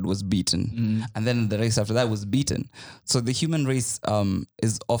 his record was beaten. And then the race after that was beaten. So the human race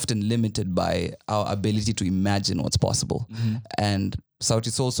is often limited by our ability to imagine what's possible. And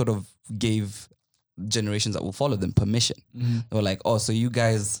Sauti Sol sort of gave generations that will follow them permission. They were like, oh, so you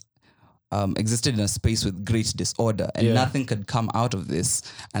guys existed in a space with great disorder, and nothing could come out of this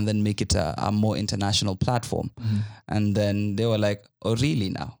and then make it a more international platform. And then they were like, oh, really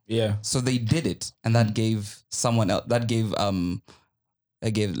now? Yeah. So they did it, and that gave someone else, that gave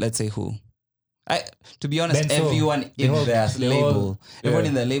let's say who? To be honest, Benzo. everyone in their label, everyone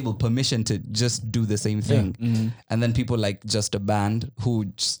in their label permission to just do the same thing. And then people like Just a Band who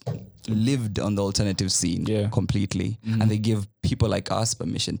just lived on the alternative scene completely. And they give people like us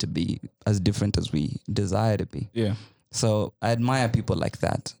permission to be as different as we desire to be. Yeah. So I admire people like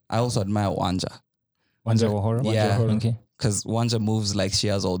that. I also admire Wanja. Wanja Wahora? Yeah. Okay. Because Wanja moves like she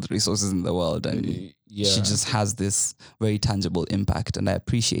has all the resources in the world, and she just has this very tangible impact, and I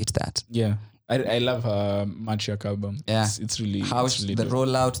appreciate that. Yeah. I love her Matriarch album. Yeah. It's really How it's really the dope.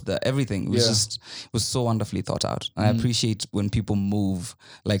 rollout, the everything was was so wonderfully thought out. And I appreciate when people move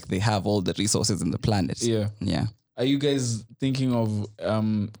like they have all the resources in the planet. Yeah. Yeah. Are you guys thinking of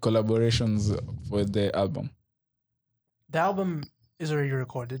collaborations for the album? The album is already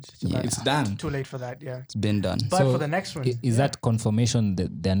recorded. So It's done. too late for that, yeah. It's been done. But So for the next one, Is that confirmation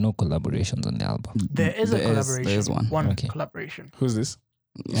that there are no collaborations on the album? there is a There is- collaboration. there is one. Okay. Collaboration. Who's this?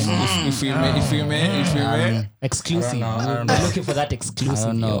 If we may. Exclusive. I don't We're know. looking for that I exclusive.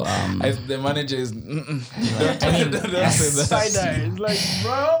 don't know. The manager is. Don't mean, say that. Side eye. It's like,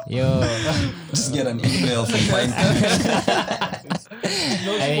 bro. Yo. Just get an email from Pine. I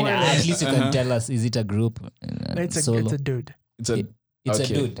mean, at least you can tell us, is it a group? It's solo? a dude. It's a. It's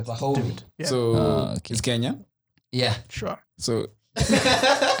okay. a dude. It's a whole dude. Yeah. So Okay. it's Kenya. Yeah. Sure. So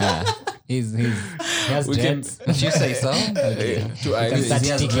He has We can- dreads. Did you say so? Okay. to You can eyes. start He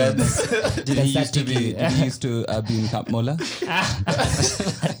has ticking. dreads. Did can he start used to be? ticking. Did he used to be in Camp Mola?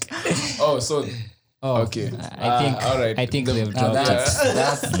 Oh, so Oh, okay. I all right. think The- they've dropped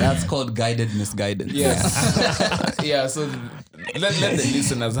it. That's called guided misguidance. Yes. Yeah. So let the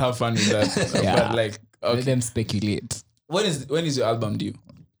listeners have fun with that. Yeah. But like, Let okay. them speculate. When is your album due?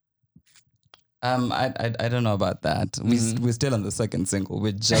 I don't know about that. We're still on the second single.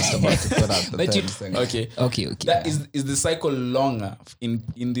 We're just about to put out the But third you- single. Okay. Okay. That is the cycle longer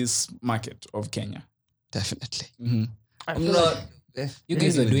in this market of Kenya? Definitely. I I'm feel not. like You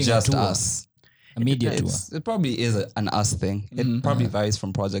guys are doing a just tour. us. A media tour. It probably is an us thing. It probably varies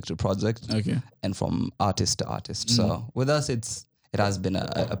from project to project Okay. and from artist to artist. So with us, it has been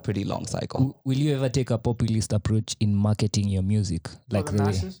a pretty long cycle. Will you ever take a populist approach in marketing your music? for Like the the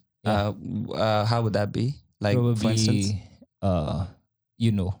way, masses. How would that be? Like for instance,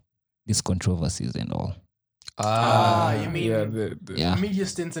 probably, these controversies and all. You mean yeah, Yeah. media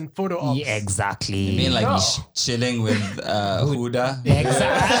stints and photo ops? Yeah, exactly. You mean like No. chilling with Huda?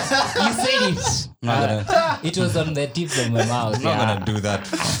 Exactly. You said it. Not gonna, It was on the tips of my mouth. I'm not gonna do that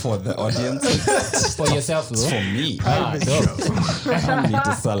for the audience. For yourself, It's though. for me. Private dope. show. I don't need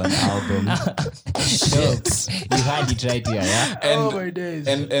to sell an album. Shit. You had it right here, yeah? Oh my days.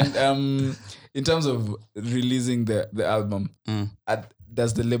 and in terms of releasing the album,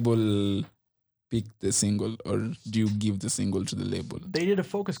 does the label pick the single, or do you give the single to the label? They did a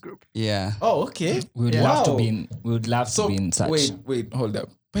focus group. Yeah. Oh, okay. We would Yeah. love to Wow. be in. We would love So to be in such. wait, hold up.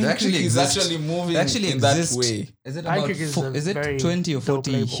 They actually Pine Creek is exist. actually moving They actually in exist. that way. Is it Pine about Creek is a is it very 20 or dope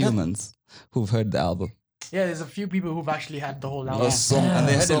 40 label. humans who've heard the album? Yeah, there's a few people who've actually had the whole album. Oh, so- And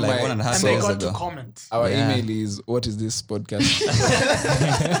they heard so it like my- 1.5 and they years got to ago. comment. Our Yeah. email is, what is this podcast?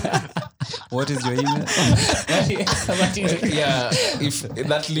 What is your email? Yeah, if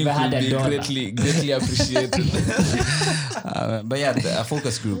that link If I had will a be dollar. greatly appreciated. But yeah, a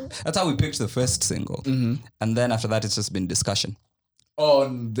focus group. That's how we picked the first single. And then after that, it's just been discussion.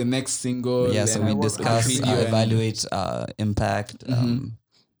 On the next single. Yeah, so and we what- discuss, video and- evaluate impact,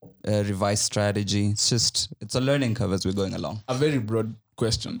 revise strategy. It's a learning curve as we're going along. A very broad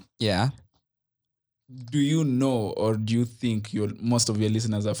question. Yeah. Do you know, or do you think most of your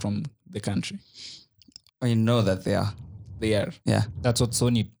listeners are from the country? I know that they are. They are. Yeah. That's what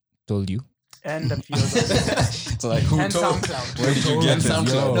Sony told you. And a few others. So like, who And told? SoundCloud. Where did you get And this?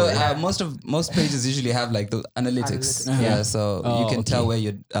 SoundCloud. No, most pages usually have like the analytics. Analytics. Yeah, so Oh, you can tell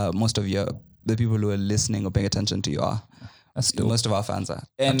okay. where most of the people who are listening or paying attention to you are. That's dope. Most of our fans are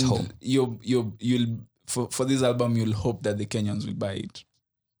And at home. you'll for this album, you'll hope that the Kenyans will buy it.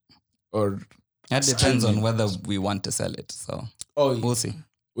 Or That depends on streaming. whether we want to sell it. So oh we'll see.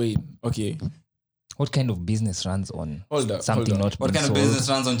 wait, okay. What kind of business runs on Hold up. something hold up. not What being kind of sold? business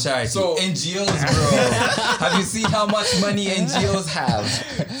runs on charity? So- NGOs, bro. Have you seen how much money NGOs have?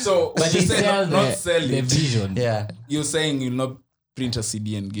 So But when you they say sell not sell the it, vision. Yeah. you're saying you'll not print a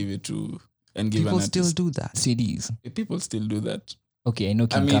CD and give it to and give People an still artist. do that. CDs. People still do that. Okay, I know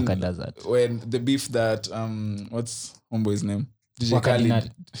King mean, Kaka does that. When the beef that what's homeboy's name? DJ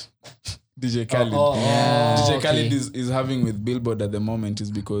Wakadinari. Khaled. DJ Khaled. Yeah. DJ okay. Khaled is having with Billboard at the moment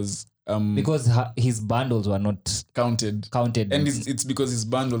is because Because his bundles were not counted. counted. And it's because his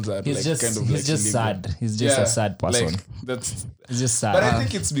bundles are he's like just kind of he's like just illegal. sad. He's just a sad person. Like that's He's just sad. but I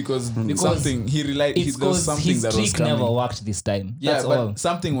think it's because something he relied it's there was because something his that was trick coming. never worked this time. Yeah, That's but all.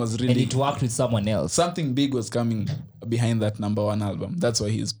 something was And really it worked with someone else. something big was coming behind that number one album. That's why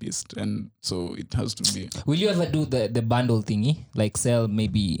he's pissed. And so it has to be. Will you ever do the bundle thingy? Like sell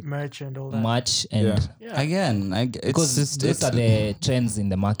maybe Merch and all that. much and Yeah. Yeah. Again, it's because just those are the trends in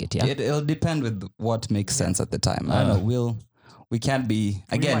the market, yeah. it'll depend with what makes sense at the time. I don't know. We can't be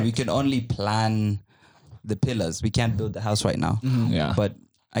again. We might. can only plan the pillars. We can't build the house right now. Yeah. But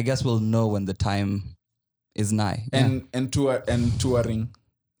I guess we'll know when the time is nigh. And touring.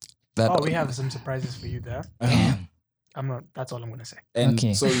 That Oh, we have some surprises for you there. Damn. I'm not. That's all I'm gonna say. And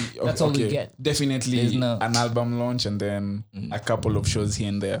Okay. so That's all we get. Definitely There's no- an album launch and then a couple of shows here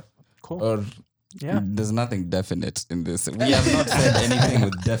and there. Cool. Or Yeah. There's nothing definite in this. We have not said anything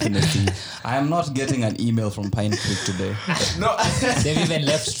with definitely. I am not getting an email from Pine Creek today. no They've even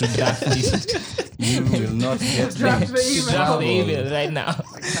left to draft it. You will not get Draft me the in email. Draft trouble. the email right now.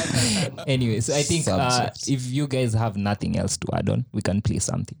 Anyways, I think Subjects. if you guys have nothing else to add on, we can play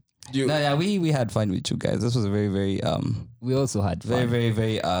something. you No, yeah, we had fun with you guys. This was a very, very, We also had fun.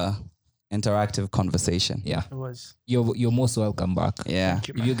 very interactive conversation. Yeah, It was. you're most welcome back. Yeah, Thank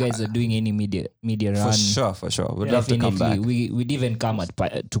you, If man. you guys are doing any media run, for sure. We'd love to come definitely back. we'd even come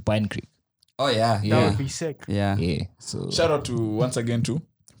to Pine Creek. Oh yeah, That yeah, would be sick. yeah. Yeah. So shout out to once again to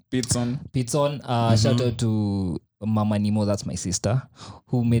Pitson. Pitson, shout out to Mama Nemo, that's my sister,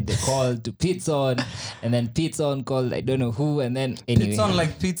 who made the call to Pitson, and then Pitson called I don't know who, and then anyway. Pitson,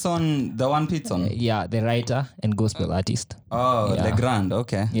 like Pitson, the one Pitson. Yeah, the writer and gospel artist. Oh, Yeah. Le Grand.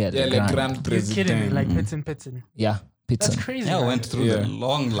 Okay. Yeah, Yeah, the like grand. Grand You're kidding me? President. Like Pitson. Yeah, That's Pitson. crazy. Yeah, I man. went through Yeah. the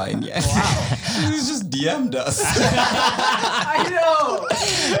long line. Yeah. He's just DM'd us. I know.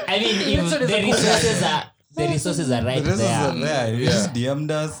 I mean, Pitson if is a cool the resources are right This is there, there. He just DM'd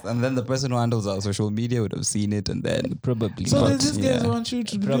us, and then the person who handles our social media would have seen it, and then probably So not. these guys want you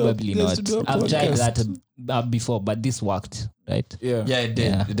to Probably do, not. to do a I've tried podcast. that before, but this worked, right? Yeah. yeah, it did.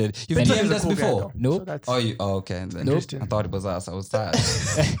 Yeah. It did. You've Pitson DM'd He's a us cool guy, before. though. Nope. So that's, Okay. Then Nope. I thought it was us. I was tired. I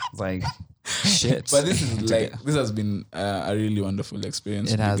was like, shit. But this is like this has been a really wonderful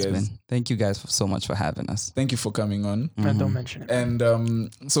experience. it with you has guys. been. Thank you guys so much for having us. Thank you for coming on. man, don't mention it.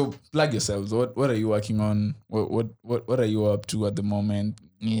 And so plug yourselves. What are you working on? What are you up to at the moment?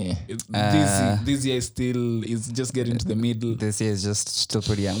 Yeah. This year is just getting to the middle. This year is just still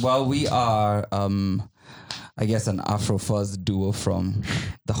pretty young. Well, we are, I guess, an Afro-fuzz duo from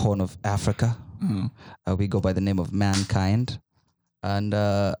the Horn of Africa. We go by the name of Mankind. And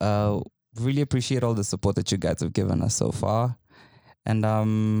really appreciate all the support that you guys have given us so far. And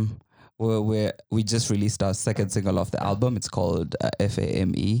we just released our second single off the album. It's called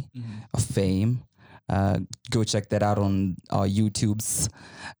FAME, Fame. Go check that out on our YouTubes.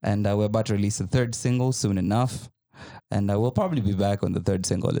 And we're about to release a third single soon enough. And we'll probably be back when the third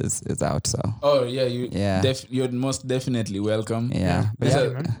single is out. So. Oh yeah, you're most definitely welcome. Yeah.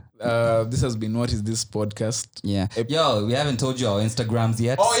 This has been What Is This podcast? Yeah. Yo, we haven't told you our Instagrams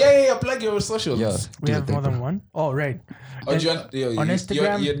yet. Oh yeah. Plug your socials. Yo, We have more than one. Oh, right. On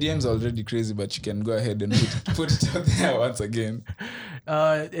Instagram, your DMs are already crazy, but you can go ahead and put it out there once again.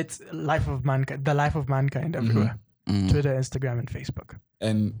 it's Life of Mankind, The Life of Mankind everywhere. Twitter, Instagram, and Facebook.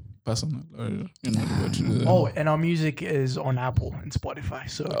 And personal. You're not about to do that. Oh, and our music is on Apple and Spotify,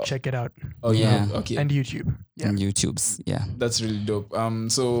 so check it out. Oh yeah. Okay. And YouTube. Yeah. And YouTube's, yeah. That's really dope.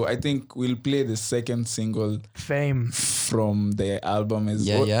 So I think we'll play the second single Fame. from the album.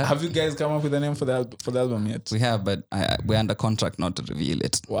 Yeah. Have you guys come up with a name for the album yet? We have, but we're under contract not to reveal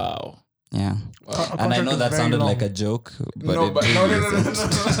it. Wow. Yeah. Our And I contract know is that very sounded long. like a joke, but No, it but really no.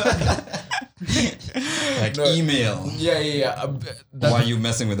 isn't. Like No. email. Yeah. Why are you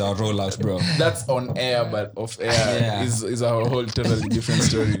messing with our rollout, bro? That's on air, but off air Yeah. is a whole totally different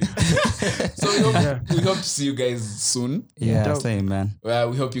story. So we hope to see you guys soon. Yeah, Dope. same, man. We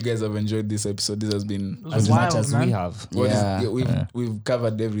hope you guys have enjoyed this episode. This has been It was As wild, much as man. we have. we've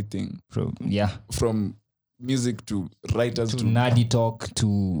covered everything Yeah. from music to writers To to nerdy talk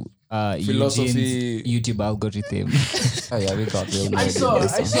to Philosophy. Eugene's YouTube algorithm. Oh yeah, we got real I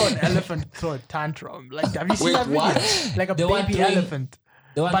nerdy. saw an elephant throw a tantrum. Like, have you seen Wait, that video? what? Like a The one baby throwing- elephant.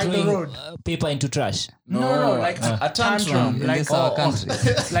 The one By the throwing road. paper into trash. No, like a tantrum. In Like, this our country.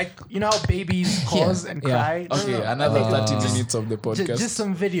 like, you know how babies pause and Yeah. cry? No, Okay, no. another Like, 30 minutes of the podcast. just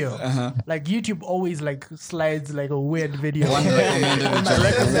some video. Like YouTube always like slides like a weird video. One recommended on which my I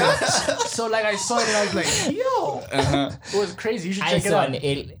recommend. So like I saw it and I was like, yo, it was crazy. You should I check it saw out.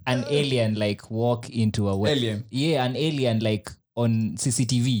 an alien like walk into a web. Alien? Yeah, an alien like on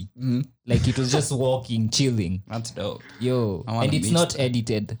CCTV. Like it was just walking, chilling. That's dope. Yo, I wanna and it's meet not that.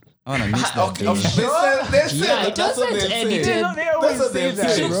 edited. I wanna meet that Okay, dude. Yeah, it wasn't edited. They always That's what say they that,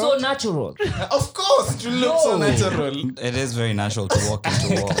 It say. looks bro. so natural. Of course, it will look so No. natural. It is very natural to walk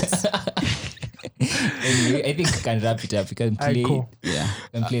into walls. Anyway, I think I can wrap it up. You can play, Cool. Yeah.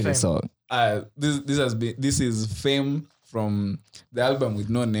 the Fame. song. This is Fame from the album with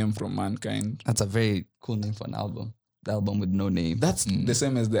no name from Mankind. That's a very cool name for an album. The album with no name. That's the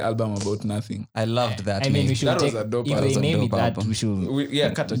same as the album about nothing. I loved that I mean, name. we should That was take, a dope if album. they That was a name it dope that, album. we should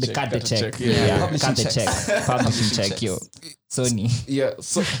Cut the check. cut the check. Yeah. Yeah, Publishing cut the checks. check. Publishing check, yo. Sony. Yeah.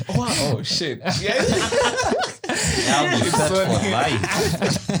 So, oh shit. Yeah. Album It's set so for neat. life.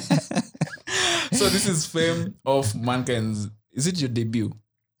 So this is Fame of Mankind's. Is it your debut?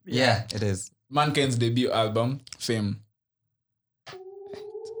 Yeah, it is. Mankind's debut album, Fame.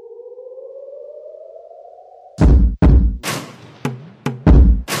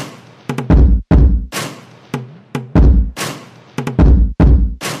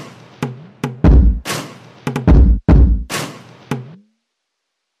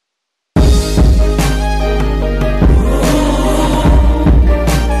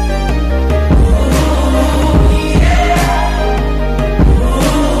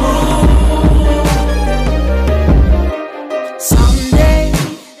 Someday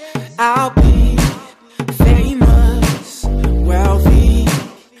I'll be famous, wealthy.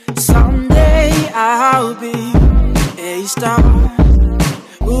 Someday I'll be a star.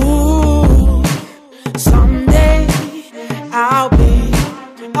 Ooh, someday I'll be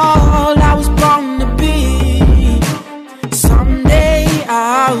all I was born to be. Someday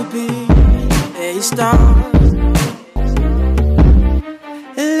I'll be a star.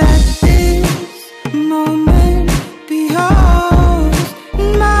 Let this moment be yours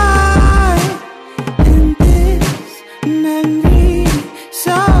and mine, and this memory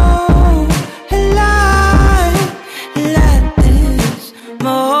so alive. Let this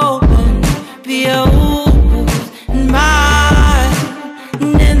moment be yours and mine,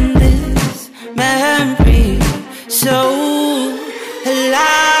 and this memory so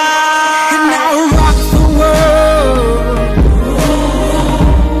alive. And I'll rock the world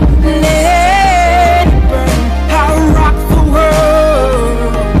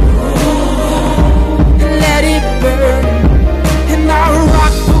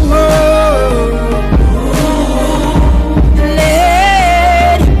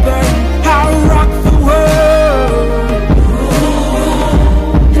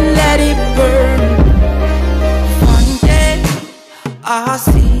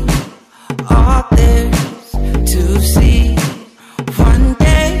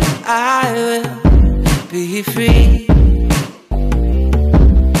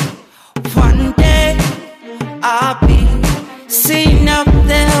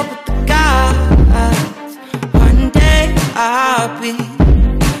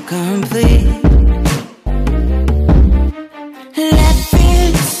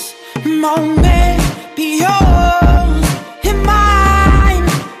moment be yours and mine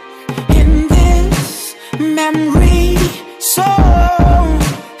in this memory so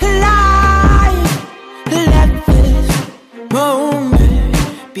alive. Let this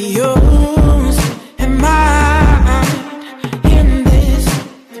moment be yours.